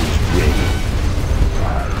cannon is ready.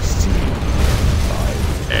 I see.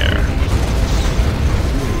 There.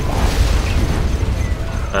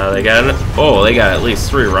 They got it. Oh, they got at least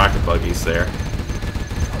 3 rocket buggies there.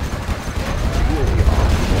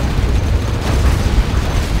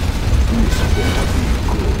 This better be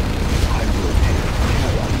good. I will take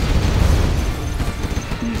care of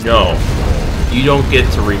it. No, you don't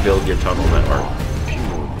get to rebuild your tunnel network.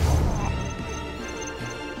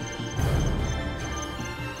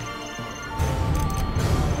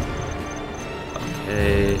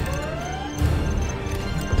 Okay.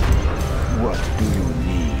 What do you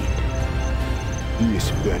need?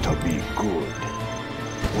 This better be good.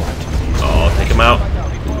 What is Oh, take him out.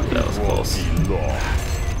 Ooh, that was close.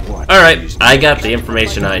 What Alright, is I got the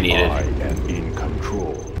information I needed. I am in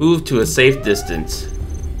control. Move to a safe distance.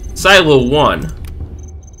 Silo 1.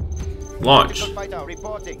 Launch.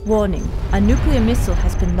 Warning, a nuclear missile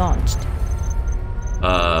has been launched.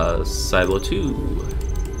 Silo 2.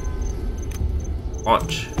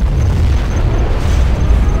 Launch.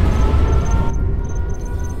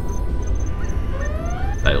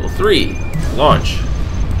 Silo 3. Launch.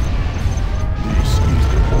 This is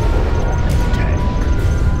the overlord tank.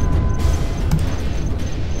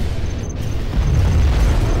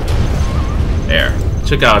 There.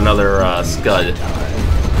 Took out another Scud. I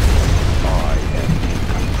am in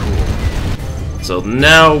control. So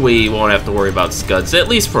now we won't have to worry about Scuds, at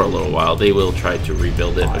least for a little while. They will try to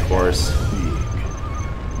rebuild it, of course.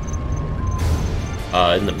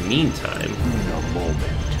 In the meantime, In a moment.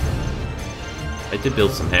 I did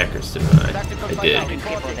build some hackers, didn't I? I did.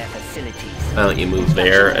 I'll let you move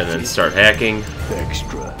there and then start hacking.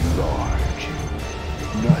 Extra large.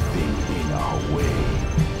 Nothing in our way.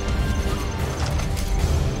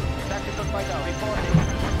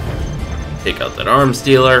 Take out that arms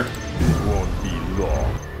dealer. It won't be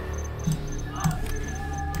long.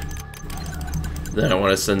 Then I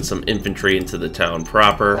want to send some infantry into the town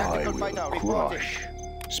proper. I will crush.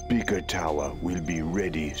 Speaker tower will be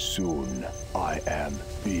ready soon. I am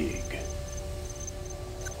big.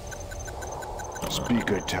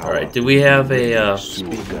 Speaker tower. Alright, do we have a,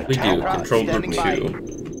 Speaker we do, tower control group is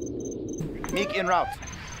 2. MiG en route.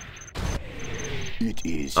 It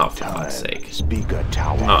is Oh, for time. fuck's sake. Speaker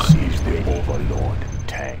tower Ah. is the overlord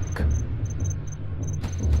tank.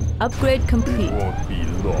 Upgrade complete. Won't be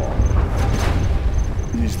long.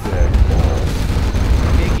 Is that all?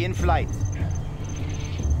 MiG in flight.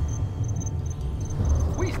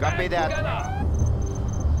 Copy that.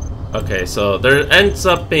 Okay, so there ends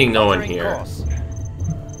up being no one Altering here. course.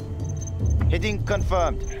 Heading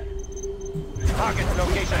confirmed. Target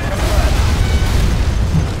location confirmed.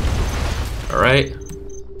 Alright.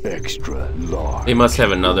 Extra large. They must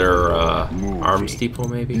have another Moving. arms depot,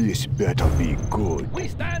 maybe? This better be good.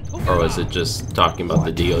 Or was it just talking about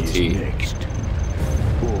the What is DOT? next?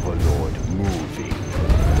 Overlord moving.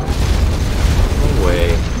 No way.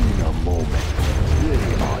 In a moment. They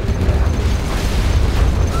are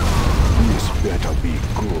better be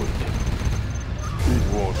good. It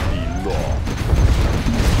won't be long.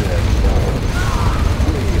 Then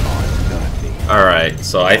we are nothing. Alright,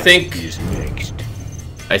 so I think Is next.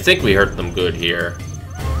 we hurt them good here.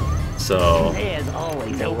 So There's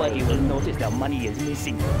always nobody will notice the money is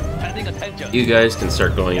missing. Paying attention. you guys can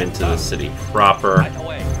start going into the city proper. Right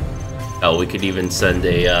away. Hell, we could even send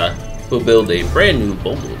a we'll build a brand new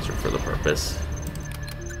bulldozer for the purpose.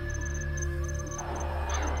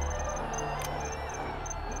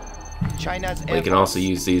 China's We can also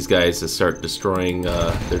use these guys to start destroying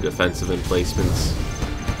their defensive emplacements.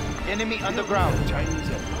 enemy underground.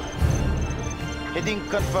 Heading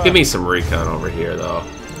confirmed. Give me some recon over here, though.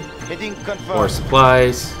 Heading More confirmed.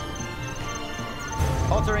 supplies.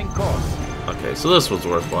 Altering course. Okay, so this was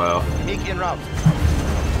worthwhile. MiG en route.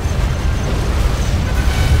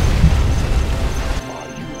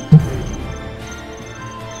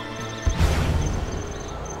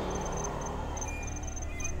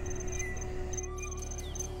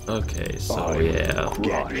 Okay, so we have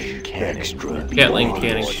Gatling extra. Gatling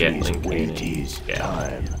cannon, This Gatling wait cannon. is Yeah.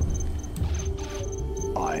 time.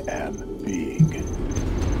 I am big.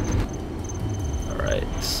 Alright,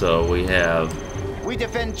 so we have We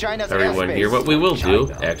defend China's everyone airspace. here. What we will do,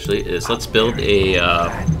 China. actually, is let's build a,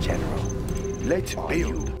 General. Let's Are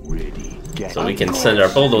you build. ready? so we can send our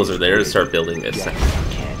bulldozer there to start building this. Gatling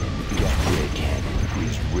cannon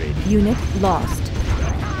is ready. Unit lost.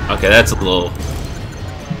 Okay, that's a little,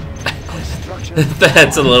 Construction.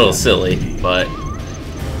 that's a little silly, but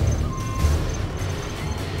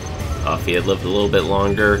if he had lived a little bit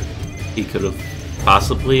longer, he could have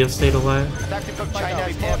possibly have stayed alive. Tactical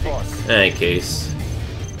China's Air Force. In any case,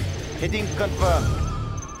 Heading confirmed.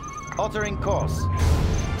 Altering course.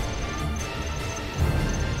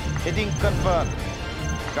 Heading confirmed.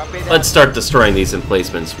 Copy that. let's start destroying these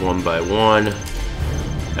emplacements one by one.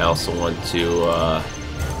 I also want to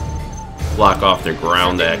block off their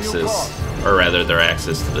ground access, or rather their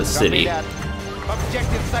access to the Copy city. that.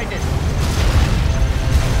 Objective sighted.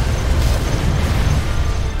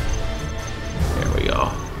 There we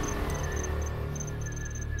go.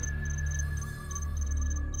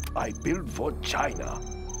 I build for China.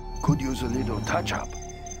 Could use a little touch-up.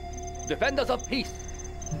 Defenders of peace.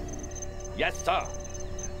 Yes, sir.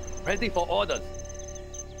 Ready for orders.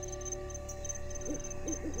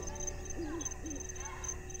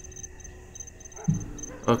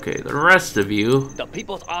 Okay, the rest of you The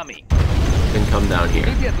People's Army. can come down here.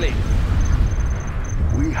 Immediately.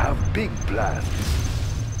 We have big plans.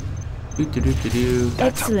 Do-do-do-do-do.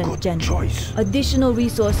 That's a Excellent, good General. choice. Additional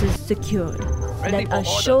resources secured. Ready Let for us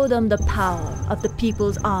orders. show them the power of the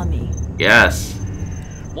People's Army. Yes.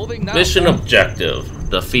 Moving now. Mission objective: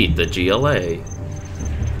 defeat the GLA.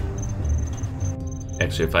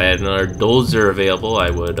 Actually, if I had another dozer available, I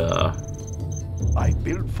would. I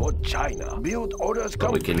build for China. Build orders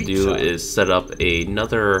What we complete, can do sir. is set up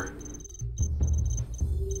another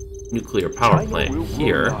nuclear power China plant will grow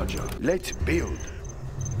here. larger. Let's build.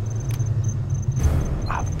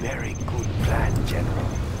 A very good plan, General.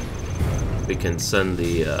 We can send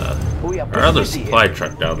the We are our other busy supply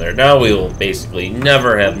truck down there. Now we will basically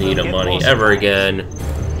never have need of money ever again.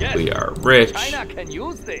 Yes. We are rich. China can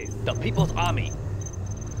use this. The People's Army.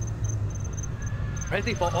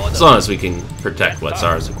 Ready for orders. As long as we can protect what's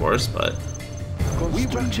ours, of course, but We will I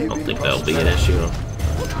live don't in think that'll be an prosperity. issue.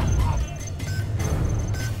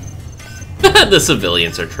 The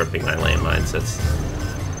civilians are tripping my landmines. That's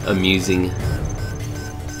amusing.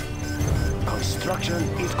 Construction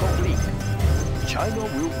is complete. China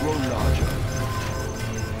will grow larger.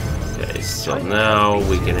 Okay, so now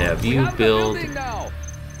we can have you have the build. building now.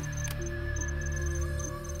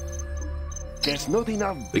 There's not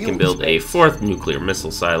enough. We can build a fourth nuclear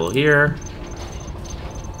missile silo here.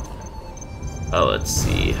 Let's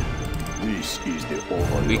see. This is the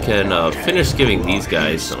overlord. We can finish giving these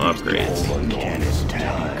guys some upgrades. Cannon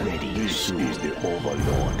time. This is the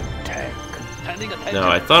overlord tank. Standing attention.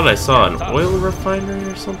 Now, I thought I saw an oil refinery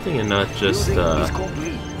or something, and not just, Building is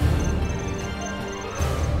complete.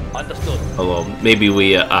 Understood. although maybe we,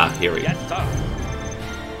 here we go. Yes, sir.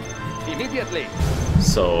 Immediately.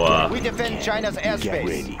 So, We defend China's Get airspace.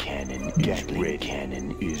 ready. Gatling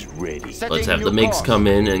cannon is ready. Setting let's have new the MiGs course. come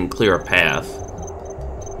in and clear a path.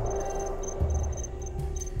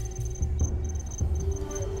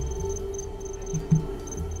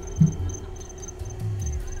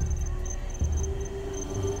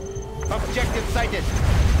 Objective sighted.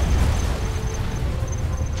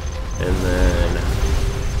 And then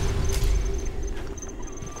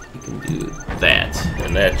we can do that.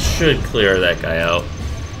 And that should clear that guy out.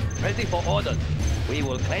 Ready for orders. We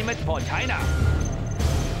will claim it for China.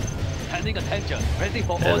 Expanding attention. Ready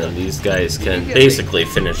for And order. then these guys can basically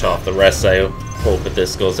finish off the rest. I hope that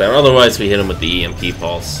this goes down. Otherwise, we hit them with the EMP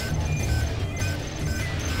pulse.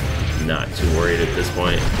 Not too worried at this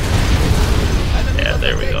point. Yeah,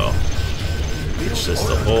 there we go. It's just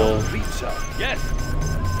a hole. Yes.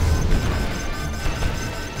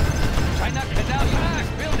 China Canal Unix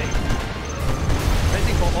building.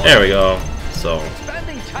 Ready for order. There we go. So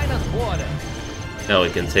Expanding China's border. now we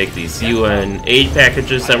can take these UN aid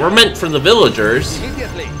packages that were meant for the villagers,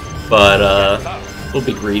 Immediately. but we'll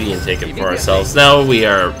be greedy and take it for ourselves. Now we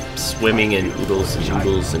are swimming in oodles and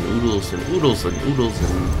oodles and oodles and oodles and oodles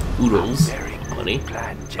and oodles. Money.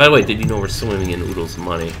 By the way, did you know we're swimming in oodles of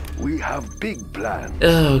money? We have big plans.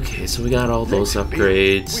 Okay, so we got all those We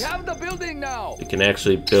upgrades. have the building now. We can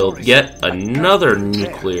actually build yet another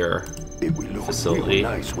nuclear It will look facility. real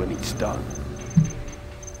nice when it's done.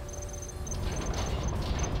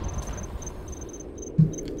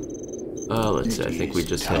 Let's see, I think we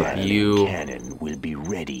just have you. Cannon will be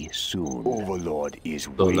ready soon. Overlord is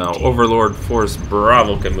So waiting. now Overlord Force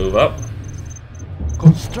Bravo can move up.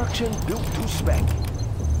 Construction built to spec.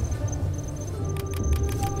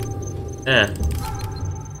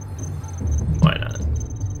 Why not?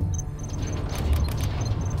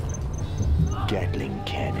 Gatling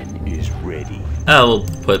cannon is ready. We'll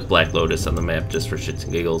put Black Lotus on the map just for shits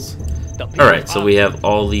and giggles. Alright, so we have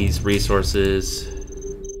all these resources.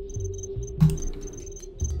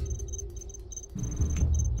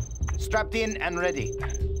 Strapped in and ready.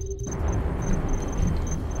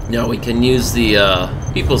 Now we can use the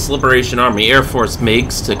People's Liberation Army Air Force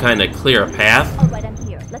MiGs to kind of clear a path Alright, I'm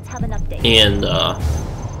here. Let's have an update.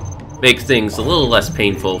 and make things a little less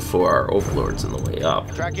painful for our overlords on the way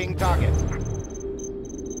up. Tracking target.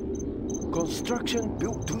 Construction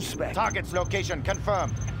built to spec. Target's location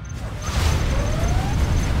confirmed.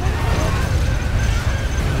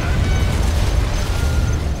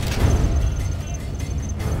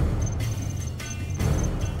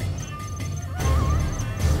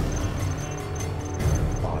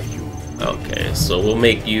 Okay, so we'll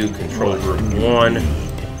make you control group 1,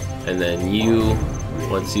 and then you,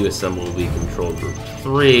 once you assemble, will be control group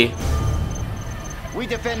 3. We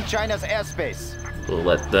defend China's airspace. We'll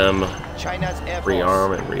let them China's air force.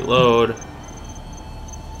 rearm and reload.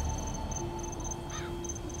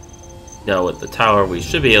 Now with the tower, we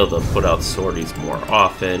should be able to put out sorties more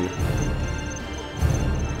often.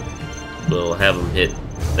 We'll have them hit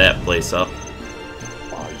that place up.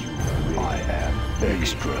 Are you ready? I am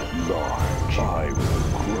extra large. I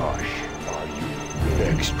will crush. Are you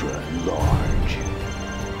ready? Extra large.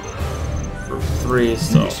 Group 3,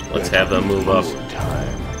 so let's have them move up.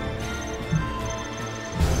 Time.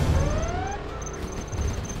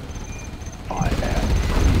 I am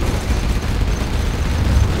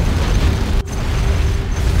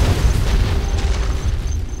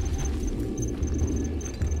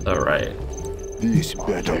Alright. this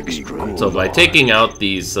better be good. So by taking out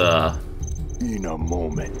these In a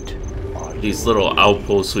moment. these little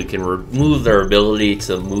outposts, we can remove their ability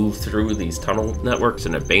to move through these tunnel networks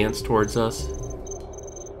and advance towards us.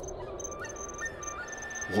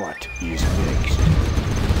 What is next?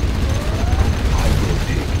 I will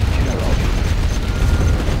take care of it.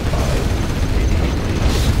 I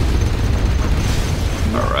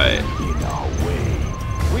will Alright. finish this in our way.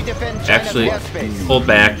 We defend China's Actually, airspace. pull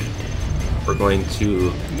back. We're going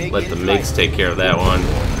to let the MiGs take care of that one.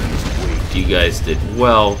 You guys did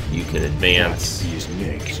well. You can advance What is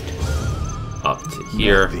next? up to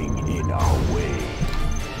here. Nothing in our way.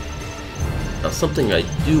 Now, something I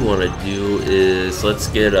do want to do is let's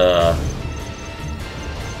get I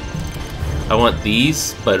want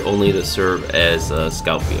these, but only to serve as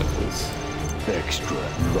scout vehicles. Extra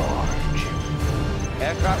large.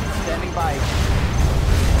 Aircraft standing by.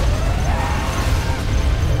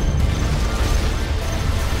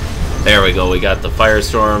 There we go. We got the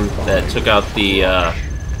firestorm that took out the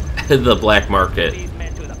the black market. These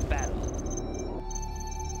men to the battle.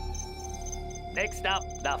 Next up,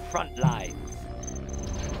 the front lines.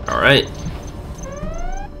 All right.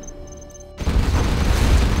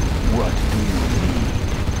 What do you need?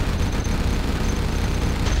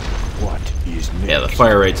 What is next? Yeah, the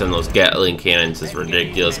fire rates on those Gatling cannons is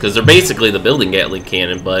ridiculous because they're basically the building Gatling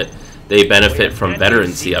cannon, but they benefit from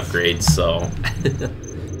veterancy upgrades, so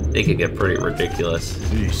they can get pretty ridiculous.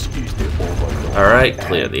 This is the overlord. All right,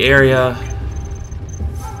 clear the area.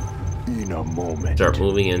 In a moment. Start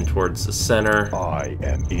moving in towards the center. I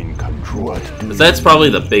am in control. What do 'Cause that's you probably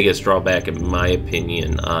the need? biggest drawback, in my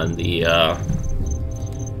opinion, on these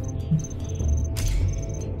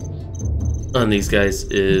guys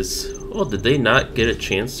is, well, did they not get a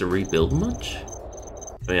chance to rebuild much?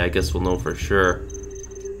 I mean, I guess we'll know for sure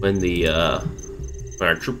when the when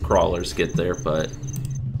our troop crawlers get there, but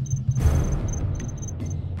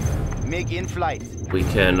MiG in flight. we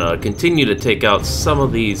can continue to take out some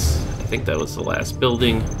of these. I think that was the last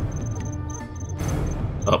building.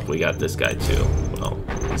 Oh, we got this guy too. Well,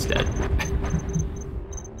 he's dead.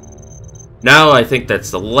 Now I think that's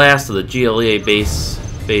the last of the GLA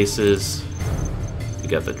bases. We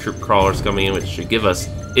got the troop crawlers coming in, which should give us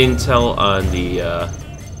intel on the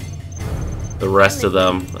rest of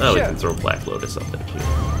them. Oh, we can throw Black Lotus up there too.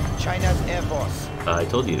 China's Air Force. I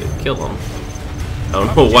told you to kill them. I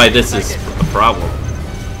don't know why this is a problem.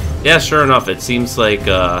 Yeah, sure enough, it seems like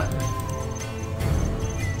now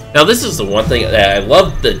this is the one thing that I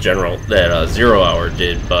love the general that 0 Hour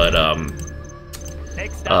did, but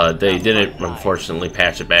they didn't unfortunately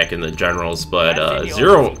patch it back in the generals. But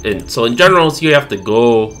so in generals you have to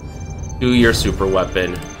go do your super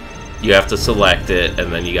weapon, you have to select it,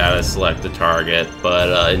 and then you gotta select the target.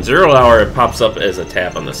 But in 0 Hour it pops up as a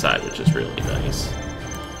tab on the side, which is really nice.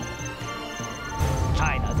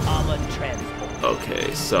 China's armored transport.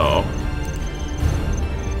 Okay, so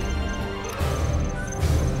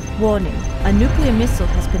Warning, a nuclear missile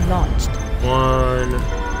has been launched. 1,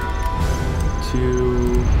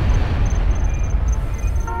 2,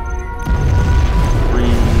 3,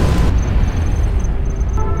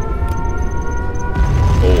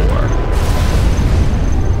 4.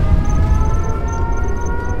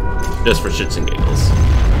 Just for shits and giggles.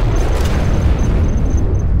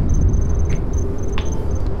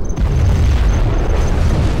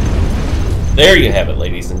 There you have it,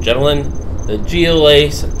 ladies and gentlemen. The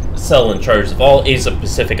GLA cell in charge of all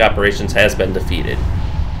Asia-Pacific operations has been defeated.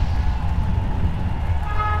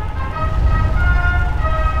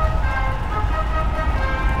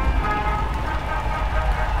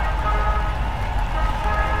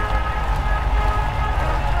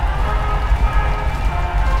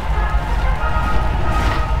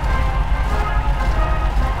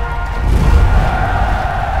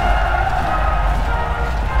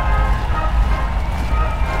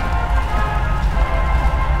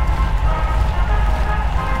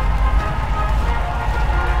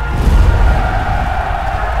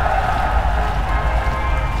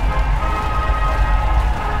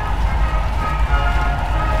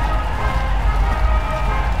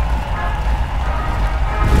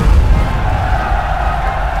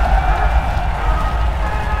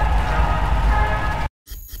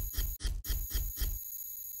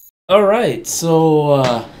 Alright, so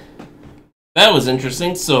that was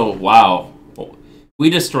interesting. So wow, we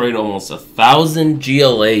destroyed almost 1,000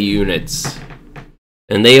 GLA units,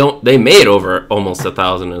 and they made over almost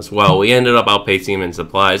 1,000 as well. We ended up outpacing them in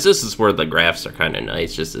supplies. This is where the graphs are kind of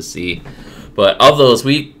nice just to see. But of those,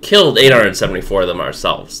 we killed 874 of them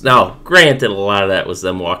ourselves. Now, granted, a lot of that was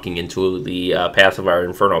them walking into the path of our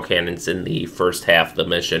Inferno Cannons in the first half of the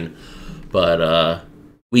mission. But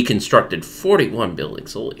we constructed 41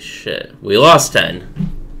 buildings. Holy shit. We lost 10,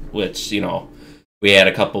 which, you know, we had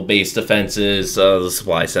a couple base defenses, the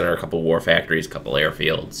supply center, a couple war factories, a couple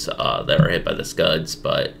airfields that were hit by the Scuds,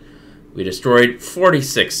 but we destroyed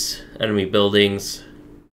 46 enemy buildings.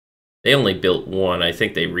 They only built one. I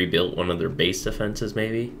think they rebuilt one of their base defenses,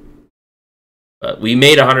 maybe. But we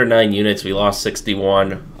made 109 units. We lost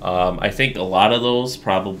 61. I think a lot of those,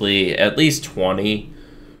 probably at least 20,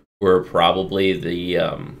 were probably the,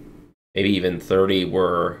 maybe even 30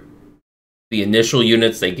 were the initial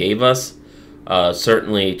units they gave us.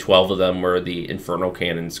 Certainly 12 of them were the Inferno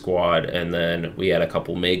Cannon squad, and then we had a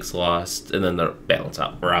couple MiGs lost, and then the balance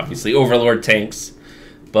out were obviously Overlord tanks.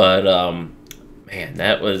 But, man,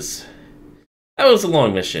 that was a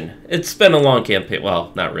long mission. It's been a long campaign.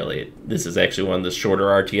 Well, not really. This is actually one of the shorter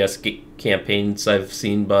RTS campaigns I've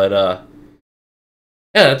seen, but,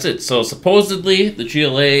 yeah, that's it. So supposedly the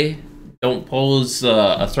GLA don't pose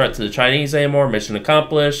a threat to the Chinese anymore. Mission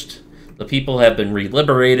accomplished. The people have been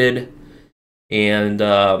re-liberated. And,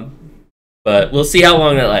 but we'll see how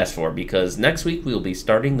long that lasts for, because next week we will be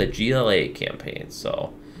starting the GLA campaign.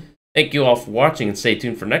 So thank you all for watching, and stay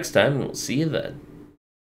tuned for next time, and we'll see you then.